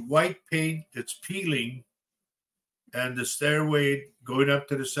 but it's white paint that's peeling, and the stairway going up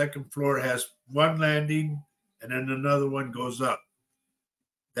to the second floor has one landing and then another one goes up.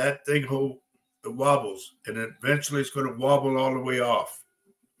 That thing it wobbles, and eventually it's going to wobble all the way off.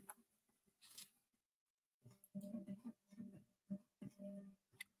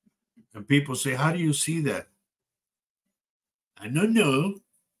 And people say, how do you see that? I don't know.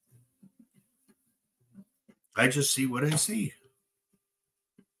 I just see what I see.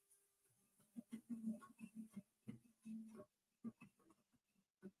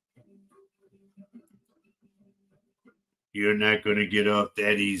 You're not going to get off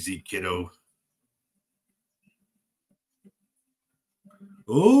that easy, kiddo.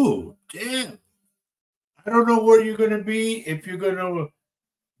 Oh, damn. I don't know where you're going to be if you're going to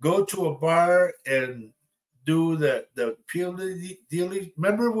go to a bar and do the peel dealing.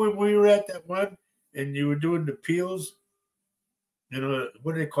 Remember when we were at that one and you were doing the peels? You know,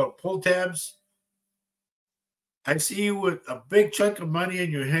 what do they call it? Pull tabs? I see you with a big chunk of money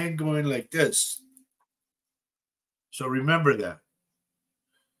in your hand going like this. So remember that.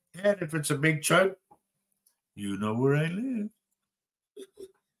 And if it's a big chunk, you know where I live.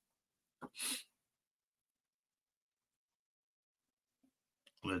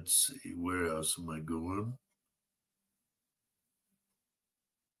 Let's see, where else am I going?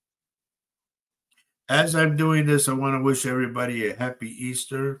 As I'm doing this, I want to wish everybody a happy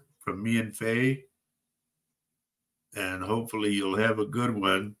Easter from me and Faye. And hopefully you'll have a good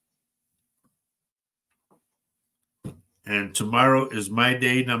one. And tomorrow is my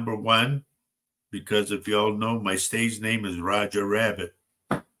day number one, because if y'all know, my stage name is Roger Rabbit.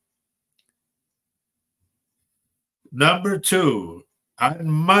 Number two, on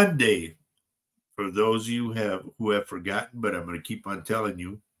Monday, for those of you who have forgotten, but I'm going to keep on telling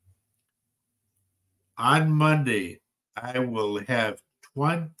you, on Monday, I will have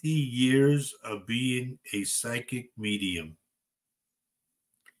 20 years of being a psychic medium.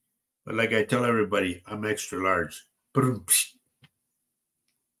 But like I tell everybody, I'm extra large.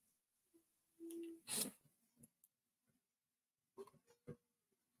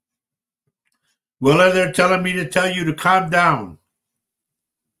 Well, they're telling me to tell you to calm down.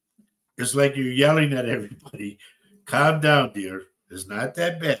 It's like you're yelling at everybody. Calm down, dear. It's not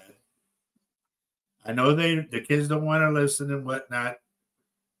that bad. I know the kids don't want to listen and whatnot,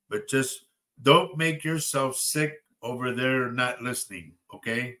 but just don't make yourself sick over there not listening,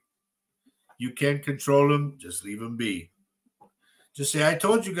 okay? You can't control them. Just leave them be. Just say, I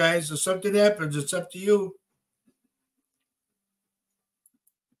told you guys, if something happens, it's up to you.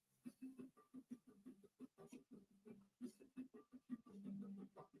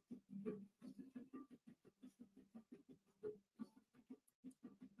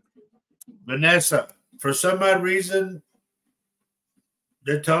 Vanessa, for some odd reason,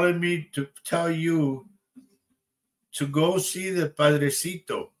 they're telling me to tell you to go see the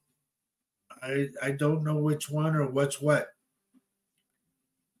Padrecito. I don't know which one or what's what,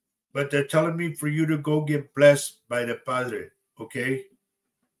 but they're telling me for you to go get blessed by the Padre, okay?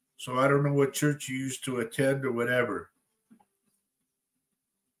 So I don't know what church you used to attend or whatever.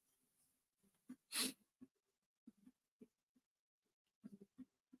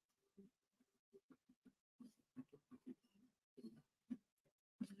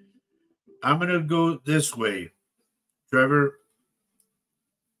 I'm going to go this way, Trevor.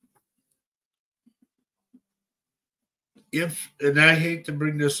 And I hate to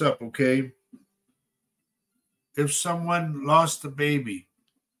bring this up, okay? If someone lost a baby,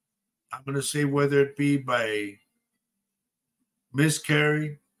 I'm going to say whether it be by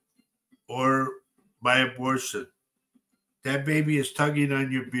miscarry or by abortion, that baby is tugging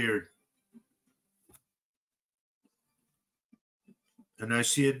on your beard. And I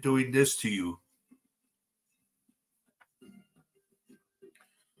see it doing this to you.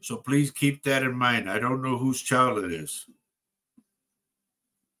 So please keep that in mind. I don't know whose child it is.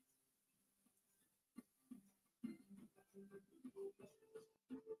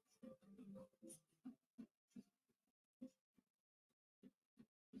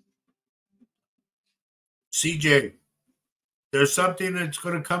 CJ, there's something that's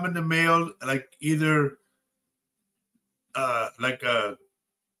going to come in the mail, like either, like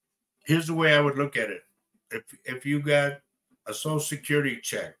here's the way I would look at it. If you got a Social Security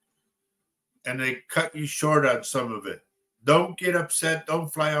check and they cut you short on some of it, don't get upset.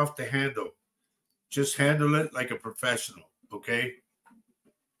 Don't fly off the handle. Just handle it like a professional, okay?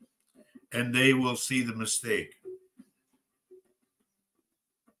 And they will see the mistake.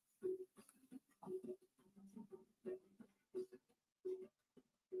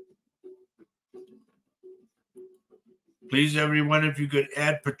 Please, everyone, if you could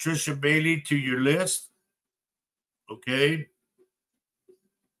add Patricia Bailey to your list, okay?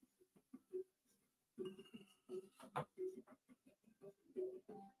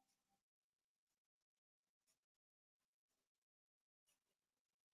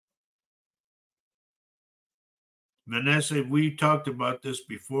 Vanessa, we talked about this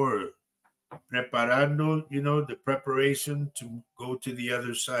before. Preparando, the preparation to go to the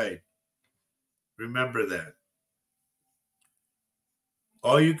other side. Remember that.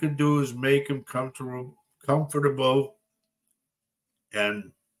 All you can do is make them comfortable,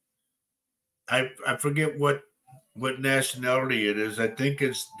 and I forget what nationality it is. I think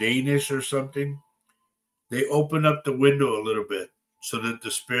it's Danish or something. They open up the window a little bit so that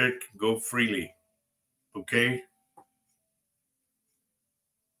the spirit can go freely. Okay?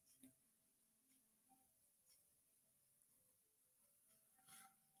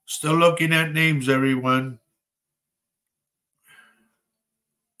 Still looking at names, everyone.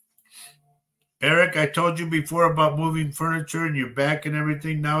 Eric, I told you before about moving furniture and your back and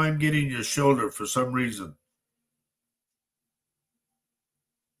everything. Now I'm getting your shoulder for some reason.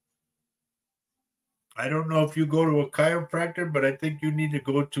 I don't know if you go to a chiropractor, but I think you need to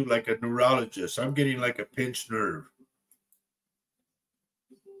go to like a neurologist. I'm getting like a pinched nerve.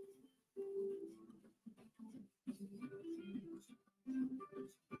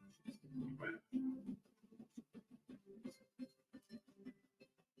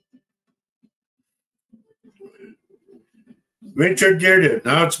 Richard Dearden,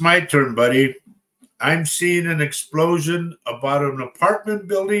 now it's my turn, buddy. I'm seeing an explosion about an apartment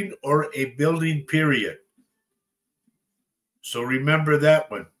building or a building, period. So remember that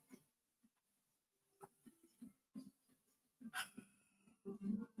one.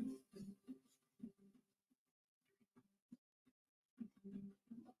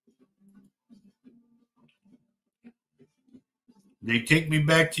 They take me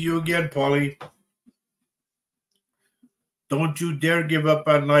back to you again, Polly. Don't you dare give up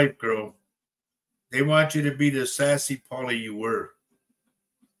on life, girl. They want you to be the sassy Polly you were.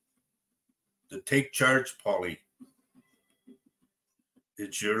 The take charge Polly.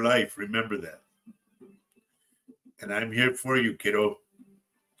 It's your life. Remember that. And I'm here for you, kiddo.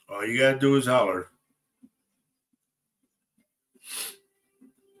 All you got to do is holler.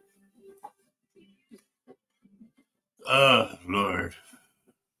 Oh, Lord.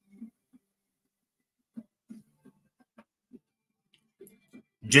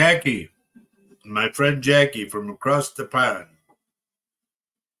 Jackie, my friend Jackie from across the pond.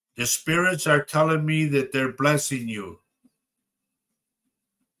 The spirits are telling me that they're blessing you.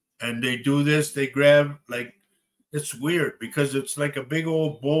 And they do this, they grab, like, it's weird because it's like a big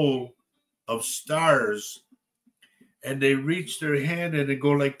old bowl of stars, and they reach their hand and they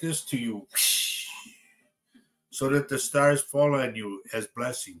go like this to you, so that the stars fall on you as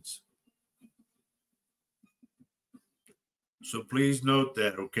blessings. So please note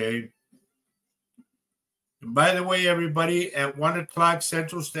that, okay? And by the way, everybody, at 1 o'clock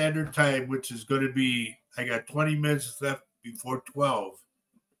Central Standard Time, which is going to be, I got 20 minutes left before 12.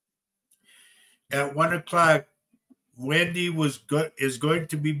 At 1 o'clock, Wendy is going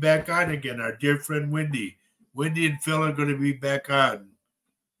to be back on again. Our dear friend Wendy. Wendy and Phil are going to be back on.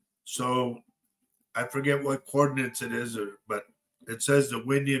 So I forget what coordinates it is, but it says the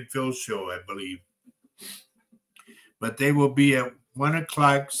Wendy and Phil show, I believe. But they will be at 1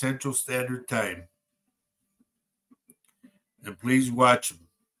 o'clock Central Standard Time. And please watch them.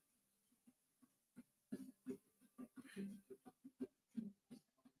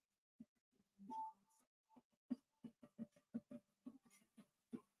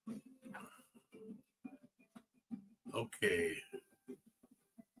 Okay.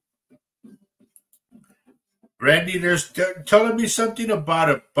 Randy, there's telling me something about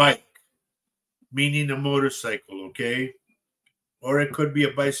a bike, meaning a motorcycle, okay? Or it could be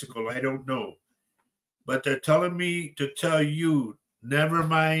a bicycle, I don't know. But they're telling me to tell you, never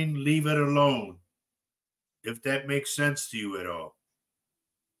mind, leave it alone. If that makes sense to you at all.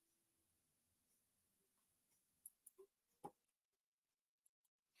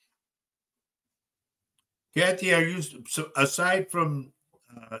 Kathy, are you, so aside from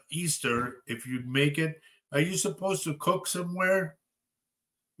Easter, if you make it, are you supposed to cook somewhere?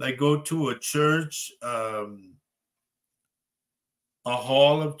 Like go to a church, a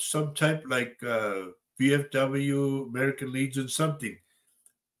hall of some type, like VFW, American Legion, something?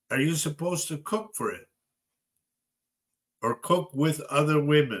 Are you supposed to cook for it or cook with other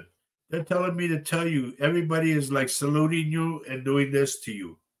women? They're telling me to tell you, everybody is like saluting you and doing this to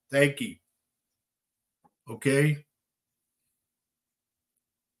you. Thank you. Okay.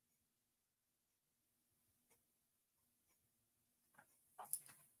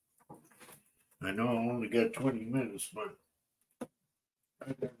 I know I only got 20 minutes, but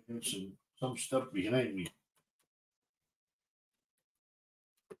I got to get some stuff behind me.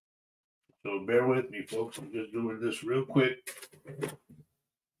 So bear with me, folks. I'm just doing this real quick.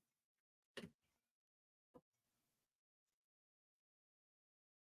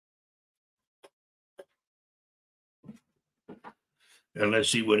 And let's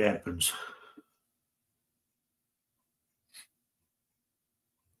see what happens.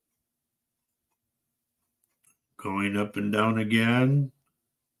 Going up and down again.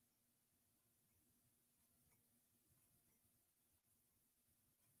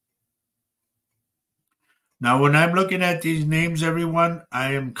 Now, when I'm looking at these names, everyone,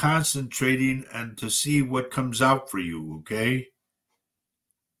 I am concentrating and to see what comes out for you, okay?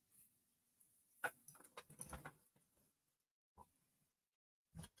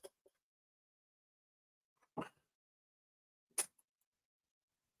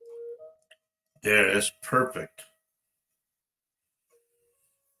 There, that's perfect.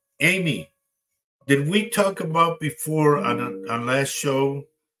 Amy, did we talk about before on last show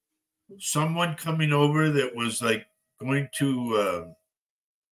someone coming over that was like going to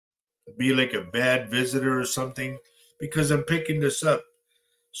be like a bad visitor or something? Because I'm picking this up.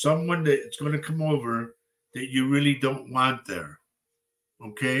 Someone that's going to come over that you really don't want there.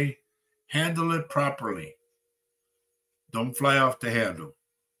 Okay? Handle it properly. Don't fly off the handle.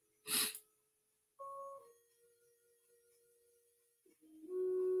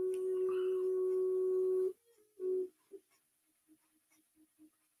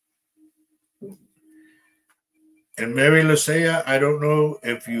 And Mary Lucia, I don't know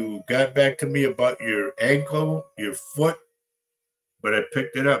if you got back to me about your ankle, your foot, but I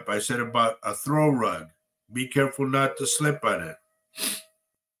picked it up. I said about a throw rug. Be careful not to slip on it.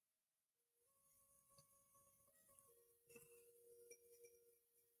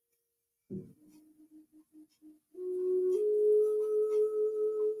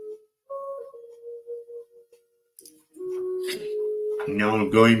 Now I'm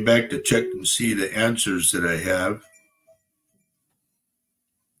going back to check and see the answers that I have.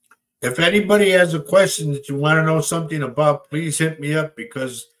 If anybody has a question that you want to know something about, please hit me up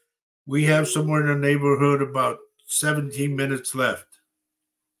because we have somewhere in the neighborhood about 17 minutes left.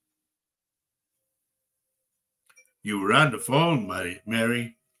 You were on the phone,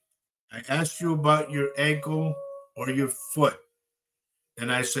 Mary. I asked you about your ankle or your foot.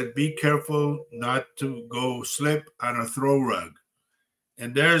 And I said, be careful not to go slip on a throw rug.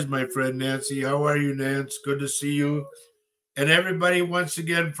 And there's my friend Nancy. How are you, Nance? Good to see you. And everybody, once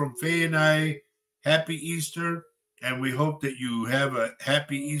again, from Faye and I, happy Easter. And we hope that you have a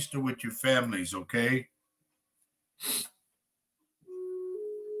happy Easter with your families, okay?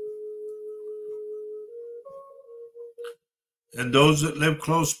 And those that live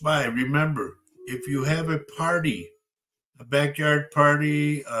close by, remember, if you have a party, a backyard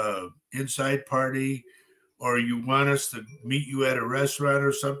party, inside party, or you want us to meet you at a restaurant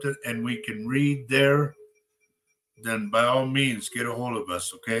or something and we can read there, then by all means get a hold of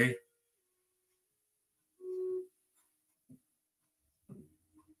us, okay?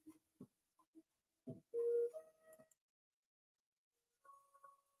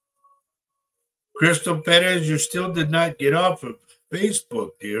 Crystal Perez, you still did not get off of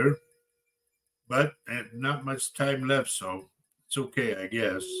Facebook, dear, but not much time left, so it's okay, I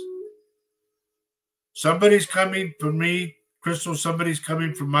guess. Somebody's coming for me, Crystal. Somebody's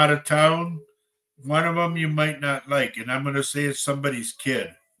coming from out of town. One of them you might not like, and I'm going to say it's somebody's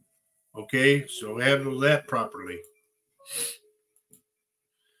kid. Okay, so handle that properly.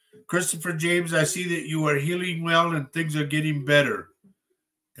 Christopher James, I see that you are healing well and things are getting better.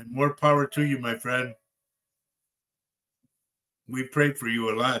 And more power to you, my friend. We pray for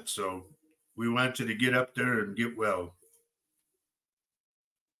you a lot, so we want you to get up there and get well.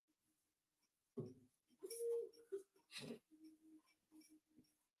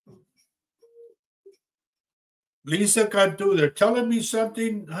 Lisa Cantu, they're telling me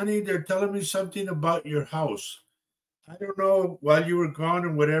something, honey. They're telling me something about your house. I don't know, while you were gone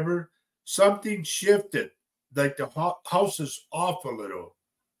or whatever, something shifted. Like the house is off a little.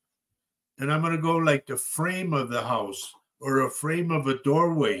 And I'm going to go like the frame of the house or a frame of a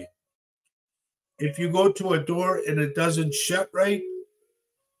doorway. If you go to a door and it doesn't shut right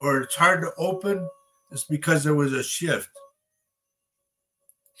or it's hard to open, it's because there was a shift.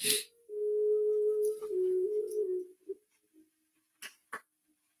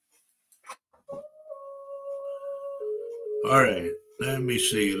 All right. Let me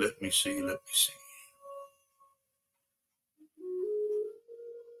see.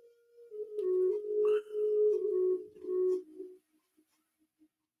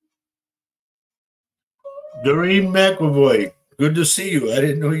 Doreen McAvoy, good to see you. I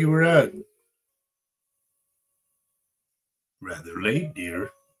didn't know you were on. Rather late,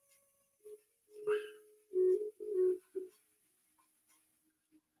 dear.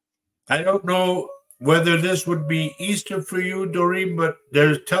 I don't know whether this would be Easter for you, Doreen, but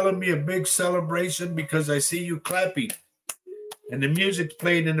they're telling me a big celebration because I see you clapping and the music's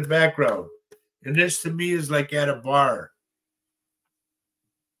playing in the background. And this to me is like at a bar.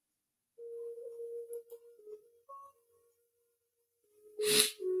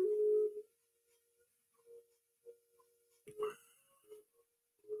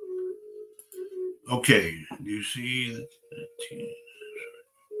 Okay, do you see that?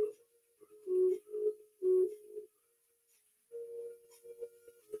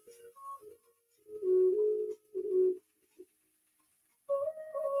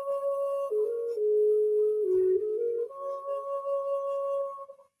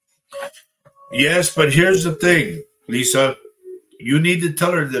 Yes, but here's the thing, Lisa. You need to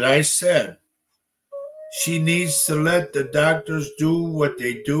tell her that I said she needs to let the doctors do what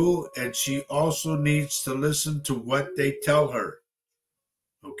they do, and she also needs to listen to what they tell her.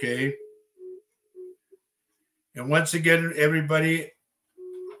 Okay? And once again, everybody,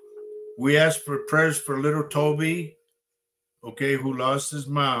 we ask for prayers for little Toby, okay, who lost his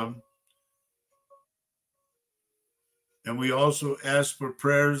mom. And we also ask for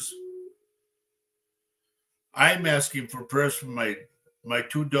prayers. I'm asking for prayers for my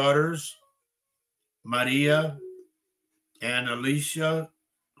two daughters, Maria and Alicia,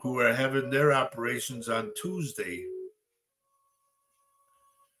 who are having their operations on Tuesday.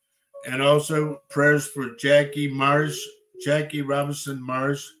 And also prayers for Jackie Robinson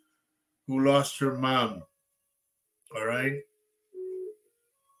Marsh, who lost her mom. All right.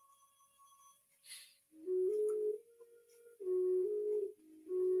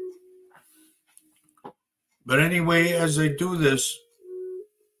 But anyway, as I do this,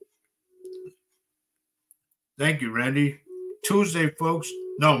 thank you, Randy. Tuesday, folks.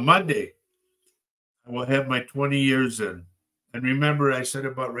 No, Monday. I will have my 20 years in. And remember, I said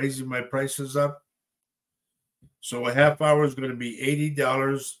about raising my prices up. So a half hour is going to be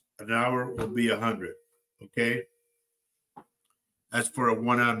 $80. An hour will be $100. Okay. That's for a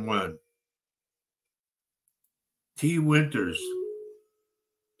one-on-one. T Winters.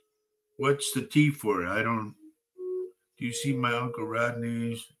 What's the T for? I don't. Do you see my Uncle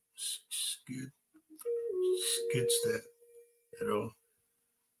Rodney's skits that, you know?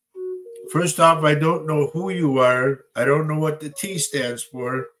 First off, I don't know who you are. I don't know what the T stands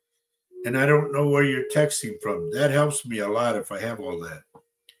for. And I don't know where you're texting from. That helps me a lot if I have all that.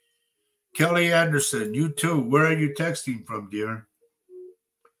 Kelly Anderson, you too. Where are you texting from, dear?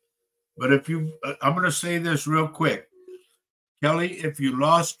 But if you, I'm going to say this real quick. Kelly, if you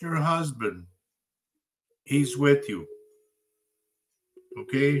lost your husband, he's with you.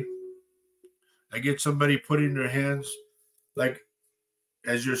 Okay? I get somebody putting their hands like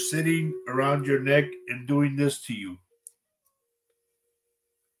as you're sitting around your neck and doing this to you.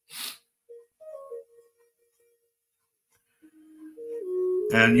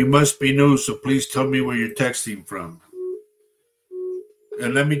 And you must be new, so please tell me where you're texting from.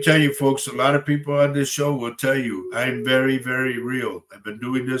 And let me tell you, folks, a lot of people on this show will tell you I'm very, very real. I've been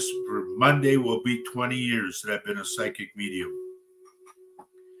doing this for Monday will be 20 years that I've been a psychic medium.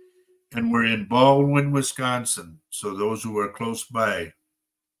 And we're in Baldwin, Wisconsin. So those who are close by.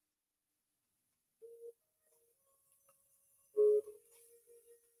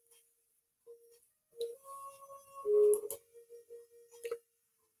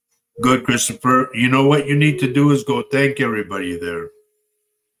 Good, Christopher. You know what you need to do is go thank everybody there.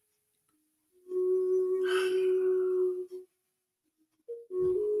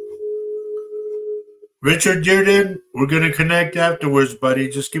 Richard Dearden, we're going to connect afterwards, buddy.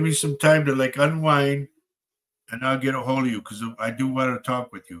 Just give me some time to like unwind and I'll get a hold of you because I do want to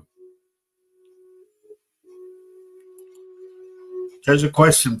talk with you. There's a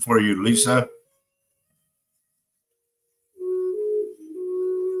question for you, Lisa.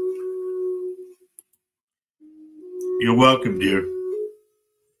 You're welcome, dear.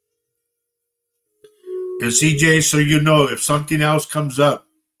 And CJ, so you know, if something else comes up,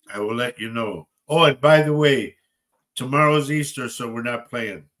 I will let you know. Oh, and by the way, tomorrow's Easter, so we're not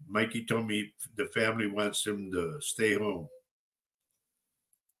playing. Mikey told me the family wants him to stay home.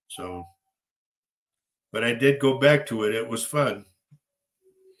 So, but I did go back to it. It was fun.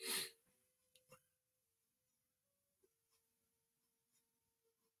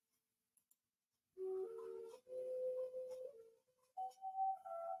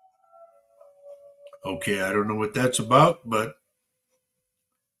 Okay, I don't know what that's about, but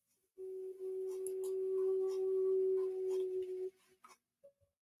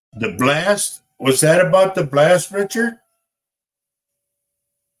the blast? Was that about the blast, Richard?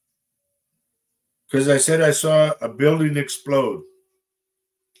 Because I said I saw a building explode.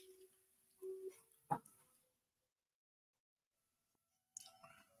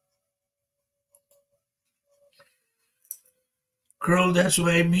 Girl, that's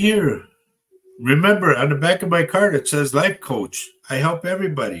why I'm here. Remember, on the back of my card, it says life coach. I help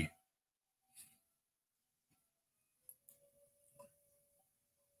everybody.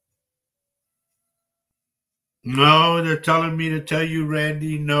 No, they're telling me to tell you,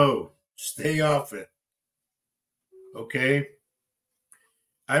 Randy, no. Stay off it. Okay?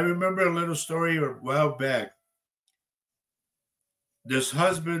 I remember a little story a while back. This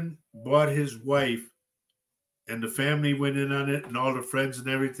husband bought his wife, and the family went in on it, and all the friends and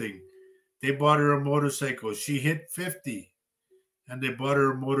everything. They bought her a motorcycle. She hit 50, and they bought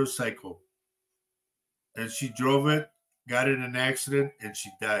her a motorcycle. And she drove it, got in an accident, and she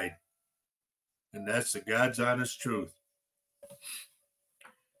died. And that's the God's honest truth.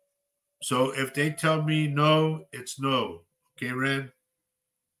 So if they tell me no, it's no. Okay, Rand?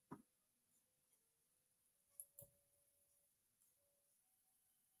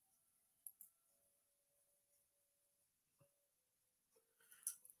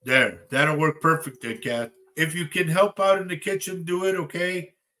 There. That'll work perfect there, Kat. If you can help out in the kitchen, do it,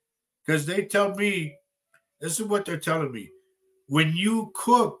 okay? Because they tell me, this is what they're telling me. When you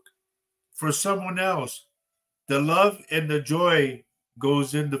cook for someone else, the love and the joy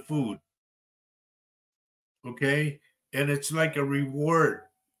goes in the food. Okay? And it's like a reward.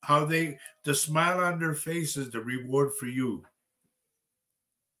 The smile on their face is the reward for you.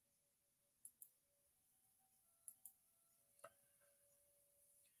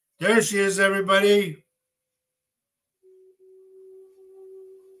 There she is, everybody.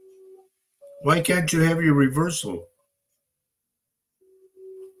 Why can't you have your reversal?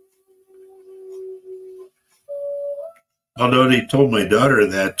 Although they told my daughter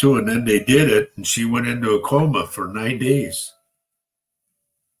that too, and then they did it, and she went into a coma for 9 days.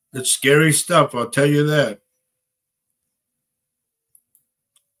 It's scary stuff, I'll tell you that.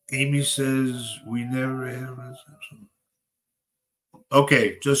 Amy says, we never have.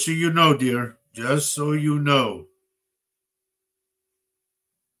 Okay, just so you know, dear. Just so you know.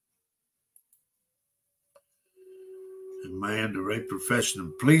 Am I in the right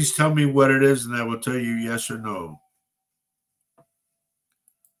profession? Please tell me what it is, and I will tell you yes or no.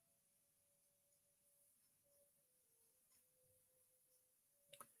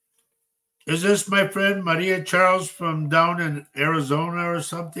 Is this my friend Maria Charles from down in Arizona or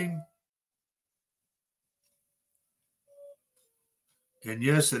something? And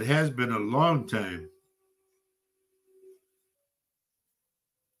yes, it has been a long time.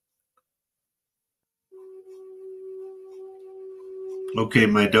 Okay,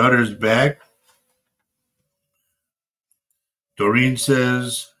 my daughter's back. Doreen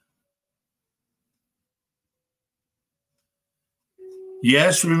says,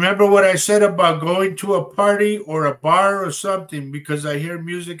 yes, remember what I said about going to a party or a bar or something because I hear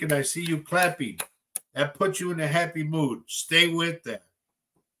music and I see you clapping. That puts you in a happy mood. Stay with that.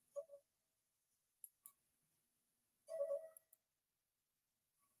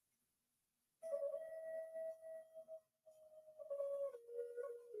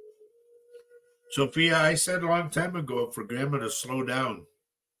 Sophia, I said a long time ago for Grandma to slow down.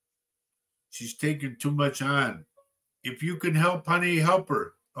 She's taking too much on. If you can help, honey, help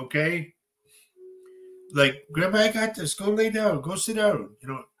her, okay? Like, Grandma, I got this. Go lay down. Go sit down.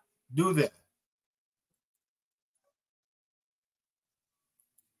 Do that.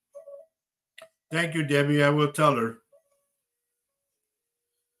 Thank you, Debbie. I will tell her.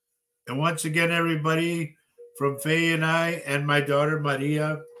 And once again, everybody, from Faye and I and my daughter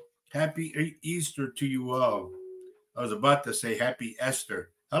Maria, happy Easter to you all. I was about to say happy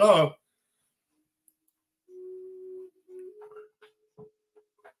Esther. Hello.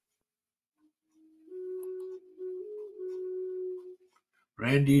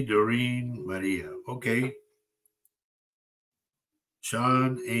 Randy, Doreen, Maria. Okay.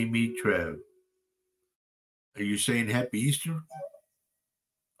 Sean, Amy, Trev. Are you saying happy Easter?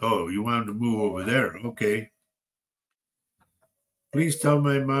 Oh, you wanted to move over there. Okay. Please tell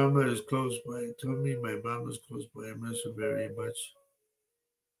my mama is close by. Tell me my mama's close by. I miss her very much.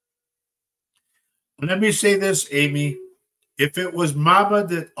 And let me say this, Amy. If it was mama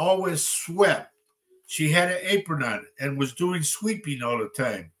that always swept, she had an apron on and was doing sweeping all the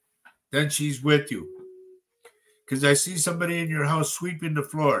time, then she's with you. Because I see somebody in your house sweeping the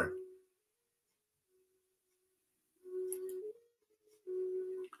floor.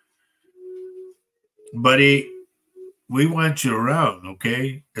 Buddy, we want you around,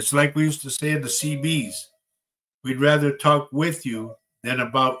 okay? It's like we used to say in the CBs. We'd rather talk with you than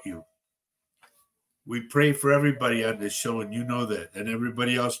about you. We pray for everybody on this show, and you know that, and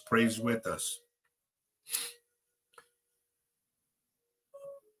everybody else prays with us.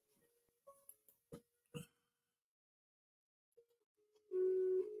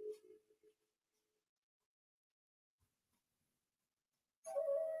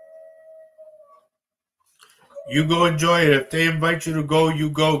 You go enjoy it. If they invite you to go, you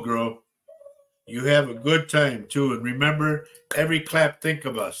go, girl. You have a good time too. And remember, every clap, think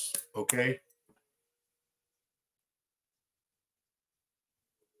of us, okay?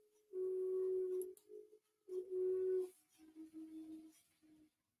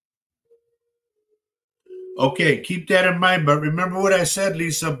 Okay, keep that in mind. But remember what I said,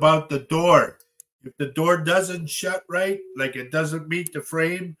 Lisa, about the door. If the door doesn't shut right, like it doesn't meet the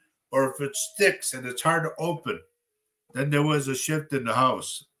frame, or if it sticks and it's hard to open, then there was a shift in the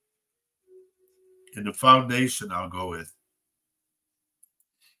house. In the foundation, I'll go with.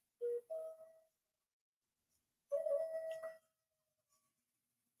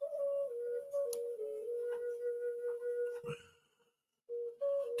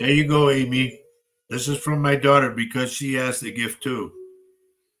 There you go, Amy. This is from my daughter because she asked the gift too.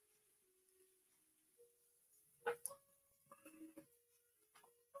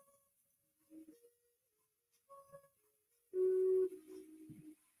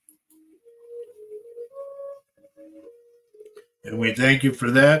 And we thank you for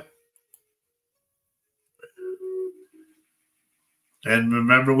that. And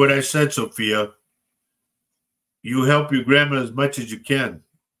remember what I said, Sophia. You help your grandma as much as you can.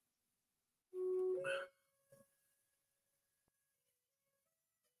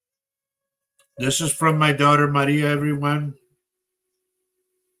 This is from my daughter Maria, everyone.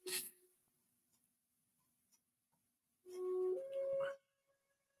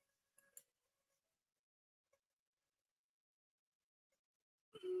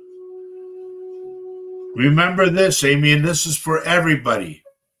 Remember this, Amy, and this is for everybody,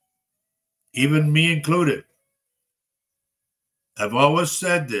 even me included. I've always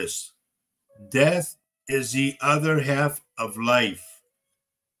said this: death is the other half of life.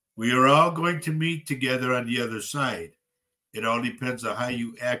 We are all going to meet together on the other side. It all depends on how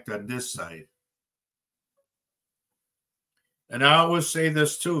you act on this side. And I always say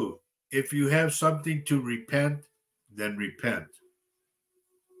this too: if you have something to repent, then repent.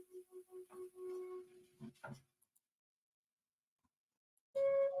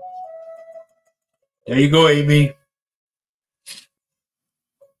 There you go, Amy.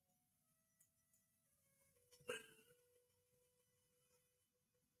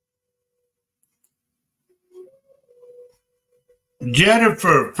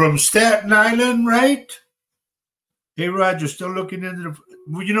 Jennifer from Staten Island, right? Hey, Roger, still looking into the.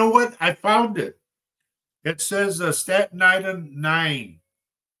 Well, you know what? I found it. It says Staten Island 9,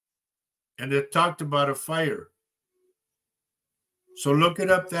 and it talked about a fire. So look it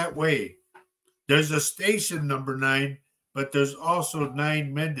up that way. There's a station number 9, but there's also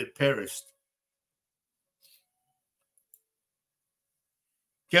 9 men that perished.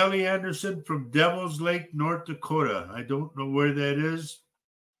 Kelly Anderson from Devil's Lake, North Dakota. I don't know where that is,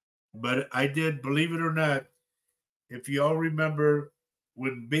 but I did, believe it or not, if you all remember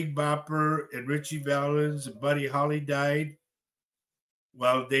when Big Bopper and Richie Valens and Buddy Holly died,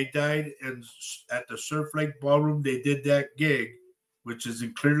 well, they died at the Surf Lake Ballroom. They did that gig, which is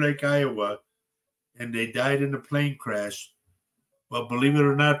in Clear Lake, Iowa, and they died in a plane crash. Well, believe it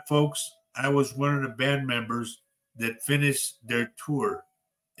or not, folks, I was one of the band members that finished their tour,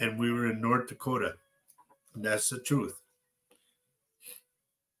 and we were in North Dakota. And that's the truth.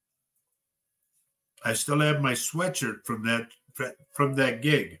 I still have my sweatshirt from that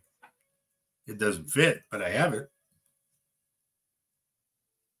gig. It doesn't fit, but I have it.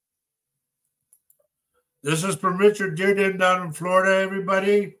 This is from Richard Dearden down in Florida,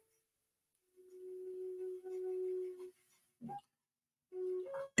 everybody.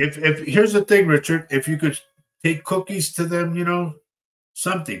 If here's the thing, Richard, if you could take cookies to them,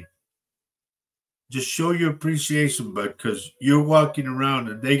 something. Just show your appreciation, bud, because you're walking around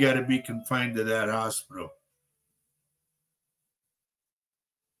and they got to be confined to that hospital.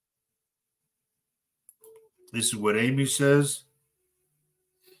 This is what Amy says.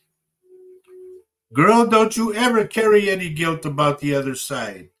 Girl, don't you ever carry any guilt about the other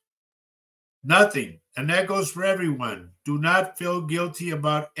side. Nothing. And that goes for everyone. Do not feel guilty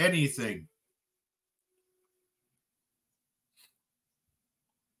about anything.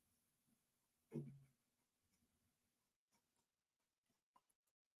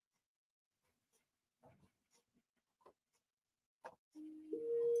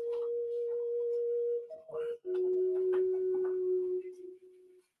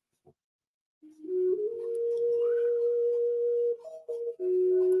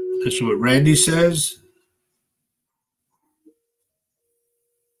 That's what Randy says.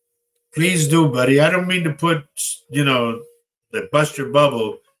 Please do, buddy. I don't mean to put, that bust your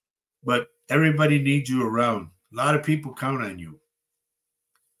bubble, but everybody needs you around. A lot of people count on you.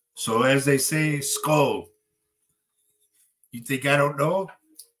 So as they say, skull. You think I don't know?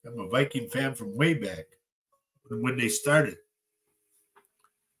 I'm a Viking fan from way back when they started.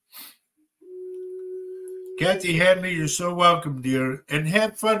 Kathy Hadley, you're so welcome, dear. And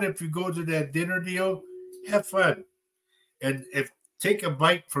have fun if you go to that dinner deal. Have fun. And if take a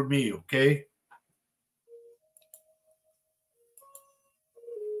bite for me, okay?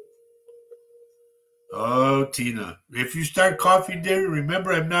 Oh, Tina. If you start coughing, dear,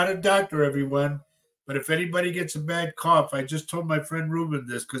 remember I'm not a doctor, everyone. But if anybody gets a bad cough, I just told my friend Ruben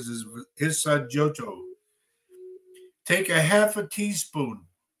this because his son Jojo. Take a half a teaspoon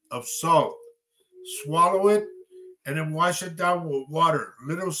of salt, swallow it, and then wash it down with water,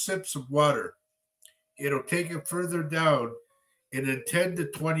 little sips of water. It'll take it further down, and in 10 to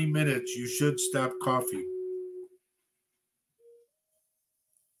 20 minutes, you should stop coughing.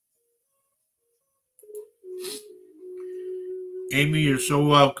 Amy, you're so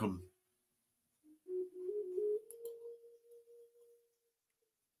welcome.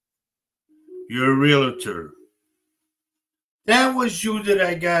 You're a realtor. That was you that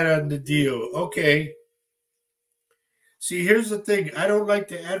I got on the deal. Okay. See, here's the thing. I don't like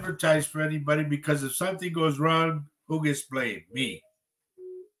to advertise for anybody because if something goes wrong, who gets blamed? Me.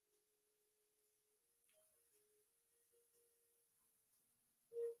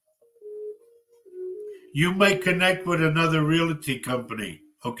 You might connect with another realty company,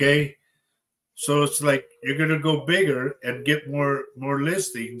 okay? So it's like you're going to go bigger and get more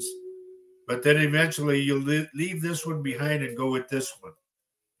listings, but then eventually you'll leave this one behind and go with this one.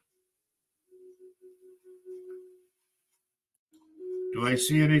 Do I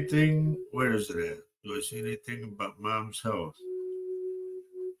see anything? Where is it at? Do I see anything about mom's health?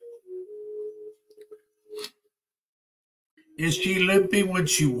 Is she limping when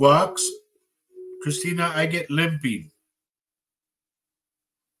she walks? Christina, I get limping.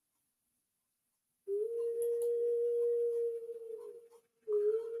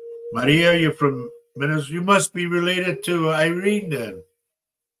 Maria, you're from Minnesota. You must be related to Irene then,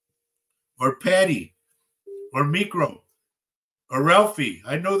 or Patty, or Mikro, or Ralphie.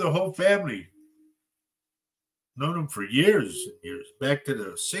 I know the whole family. Known them for years and years, back to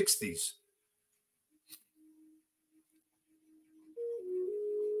the 60s.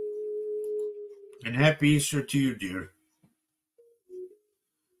 And happy Easter to you, dear.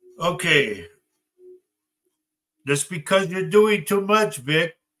 Okay. Just because you're doing too much,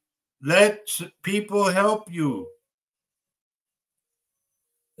 Vic, let people help you.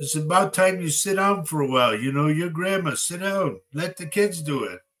 It's about time you sit down for a while. You know, your grandma, sit down. Let the kids do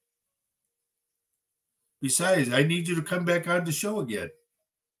it. Besides, I need you to come back on the show again.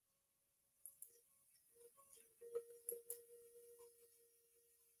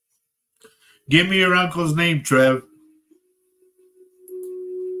 Give me your uncle's name, Trev.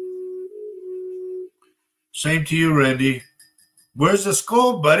 Same to you, Randy. Where's the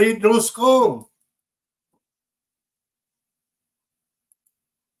skull, buddy? No skull.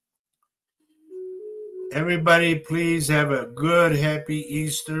 Everybody, please have a good, happy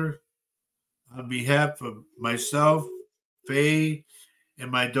Easter. On behalf of myself, Faye,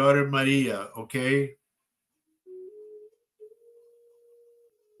 and my daughter Maria, okay?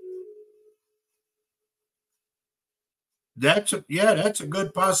 That's a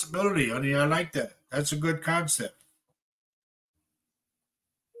good possibility, honey. I like that. That's a good concept.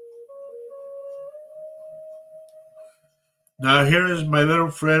 Now here is my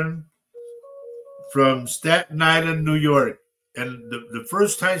little friend from Staten Island, New York. And the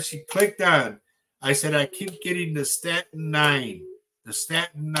first time she clicked on, I said, I keep getting the Staten 9, the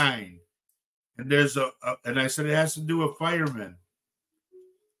Staten 9. And there's and I said, it has to do with firemen.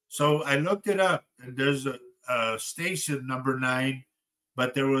 So I looked it up, and there's a station number 9,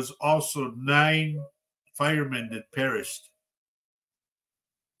 but there was also 9 firemen that perished.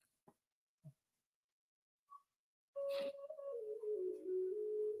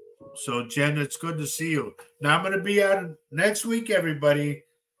 So, Jen, it's good to see you. Now, I'm going to be on next week, everybody.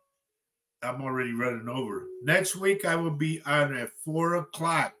 I'm already running over. Next week, I will be on at 4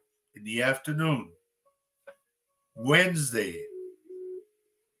 o'clock in the afternoon, Wednesday.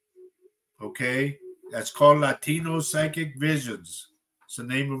 Okay? That's called Latino Psychic Visions. It's the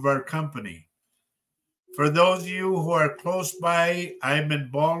name of our company. For those of you who are close by, I'm in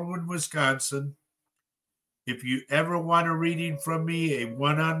Baldwin, Wisconsin. If you ever want a reading from me, a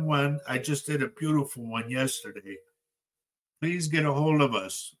one-on-one, I just did a beautiful one yesterday. Please get a hold of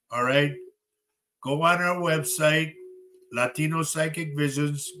us, all right? Go on our website, Latino Psychic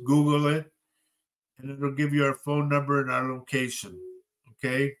Visions, Google it, and it'll give you our phone number and our location,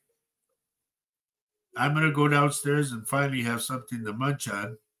 okay? I'm going to go downstairs and finally have something to munch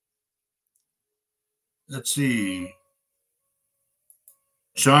on. Let's see.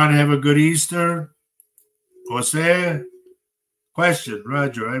 Sean, have a good Easter. Jose, question,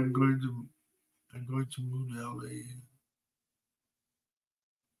 Roger. I'm going to move to LA.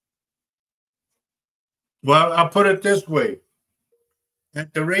 Well, I'll put it this way.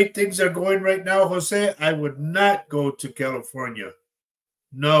 At the rate things are going right now, Jose, I would not go to California.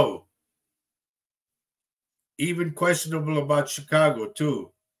 No. Even questionable about Chicago,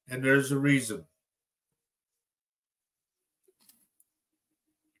 too. And there's a reason.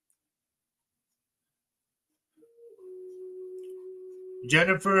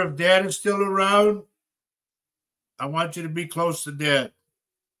 Jennifer, if Dad is still around, I want you to be close to Dad.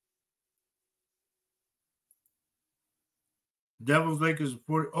 Devil's Lake is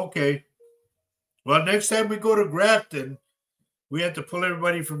 40. Okay. Well, next time we go to Grafton, we have to pull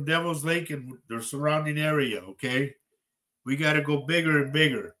everybody from Devil's Lake and the surrounding area, okay? We got to go bigger and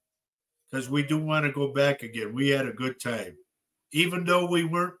bigger because we do want to go back again. We had a good time. Even though we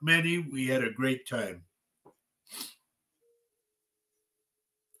weren't many, we had a great time.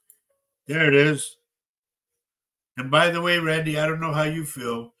 There it is. And by the way, Randy, I don't know how you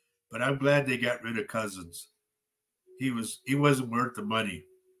feel, but I'm glad they got rid of Cousins. He wasn't worth the money.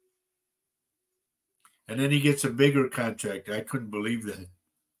 And then he gets a bigger contract. I couldn't believe that.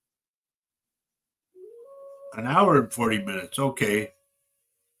 An hour and 40 minutes. Okay.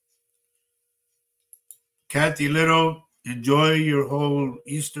 Kathy Little, enjoy your whole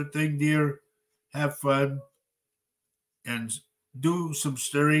Easter thing, dear. Have fun. And do some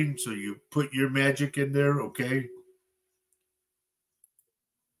stirring so you put your magic in there, okay?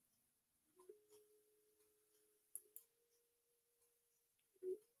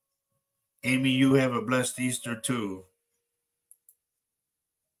 Amy, you have a blessed Easter too.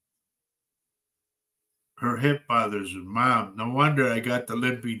 Her hip bothers her. Mom, no wonder I got the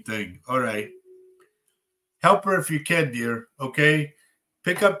limping thing. All right. Help her if you can, dear, okay?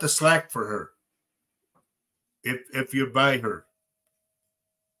 Pick up the slack for her if you're by her.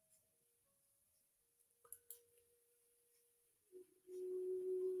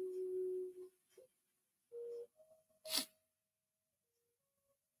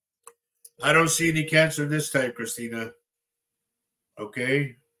 I don't see any cancer this time, Christina.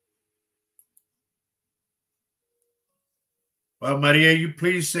 Okay. Well, Maria, you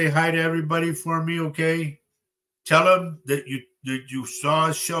please say hi to everybody for me, okay? Tell them that you saw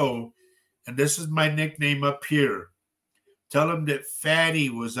a show, and this is my nickname up here. Tell them that Fatty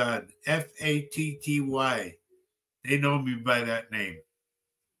was on Fatty. They know me by that name.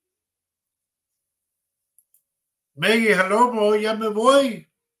 Maggie, hello, mo, ya me voy.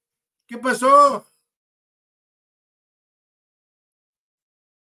 ¿Qué pasó?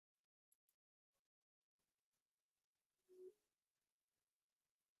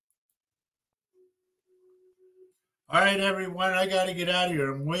 All right, everyone, I got to get out of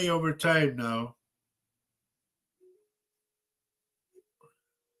here. I'm way over time now.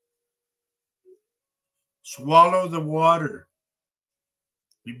 Swallow the water.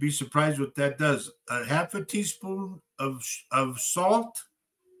 You'd be surprised what that does. A half a teaspoon of salt,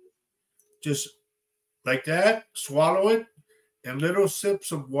 just like that, swallow it, and little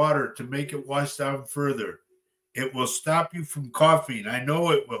sips of water to make it wash down further. It will stop you from coughing. I know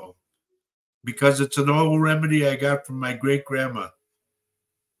it will, because it's an old remedy I got from my great grandma.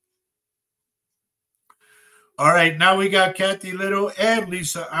 All right, now we got Kathy Little and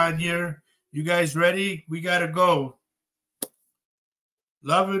Lisa on here. You guys ready? We got to go.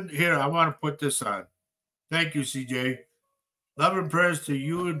 Love and here, I want to put this on. Thank you, CJ. Love and prayers to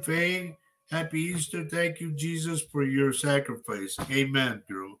you and Faye. Happy Easter. Thank you, Jesus, for your sacrifice. Amen,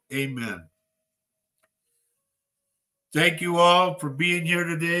 girl. Amen. Thank you all for being here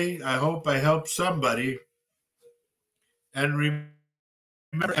today. I hope I helped somebody. And remember,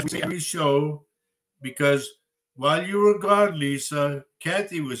 every show, because while you were gone, Lisa,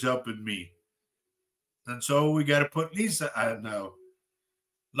 Kathy was helping me. And so we got to put Lisa on now.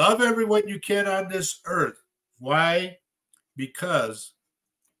 Love everyone you can on this earth. Why? Because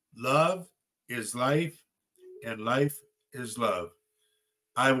love is life and life is love.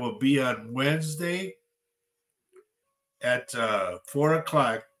 I will be on Wednesday at 4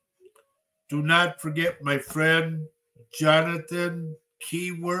 o'clock. Do not forget my friend Jonathan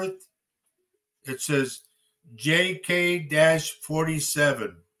Keyworth. It says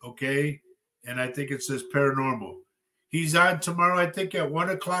JK-47, okay? And I think it says paranormal. He's on tomorrow, I think, at 1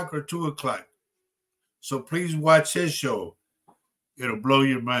 o'clock or 2 o'clock. So please watch his show. It'll blow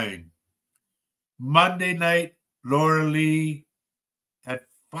your mind. Monday night, Laura Lee at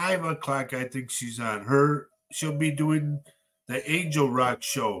 5 o'clock, I think she's on. She'll be doing the Angel Rock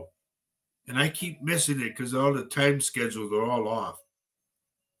show. And I keep missing it because all the time schedules are all off.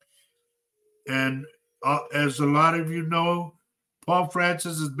 And as a lot of you know, Paul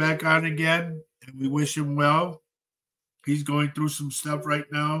Francis is back on again, and we wish him well. He's going through some stuff right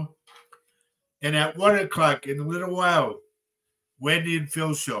now. And at 1 o'clock in a little while, Wendy and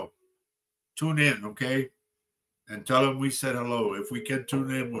Phil show. Tune in, okay? And tell them we said hello. If we can tune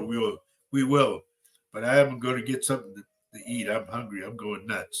in, we will. We will. But I am going to get something to eat. I'm hungry. I'm going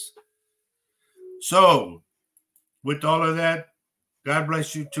nuts. So, with all of that, God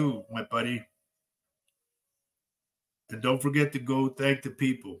bless you too, my buddy. And don't forget to go thank the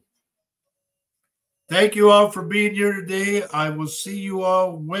people. Thank you all for being here today. I will see you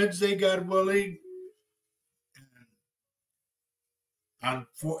all Wednesday, God willing,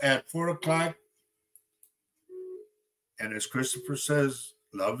 at 4 o'clock. And as Christopher says,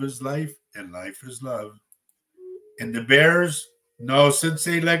 love is life and life is love. And the Bears, no, since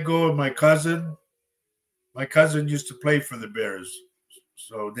they let go of my cousin used to play for the Bears.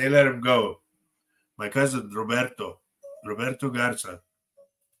 So they let him go. My cousin, Roberto Garza.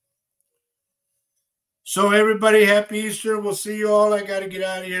 So everybody, happy Easter. We'll see you all. I got to get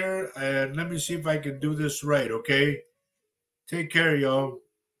out of here. And let me see if I can do this right, okay? Take care, y'all.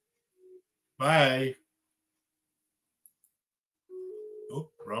 Bye. Oh,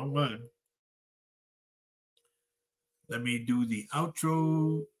 wrong one. Let me do the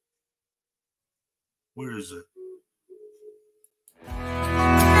outro. Where is it?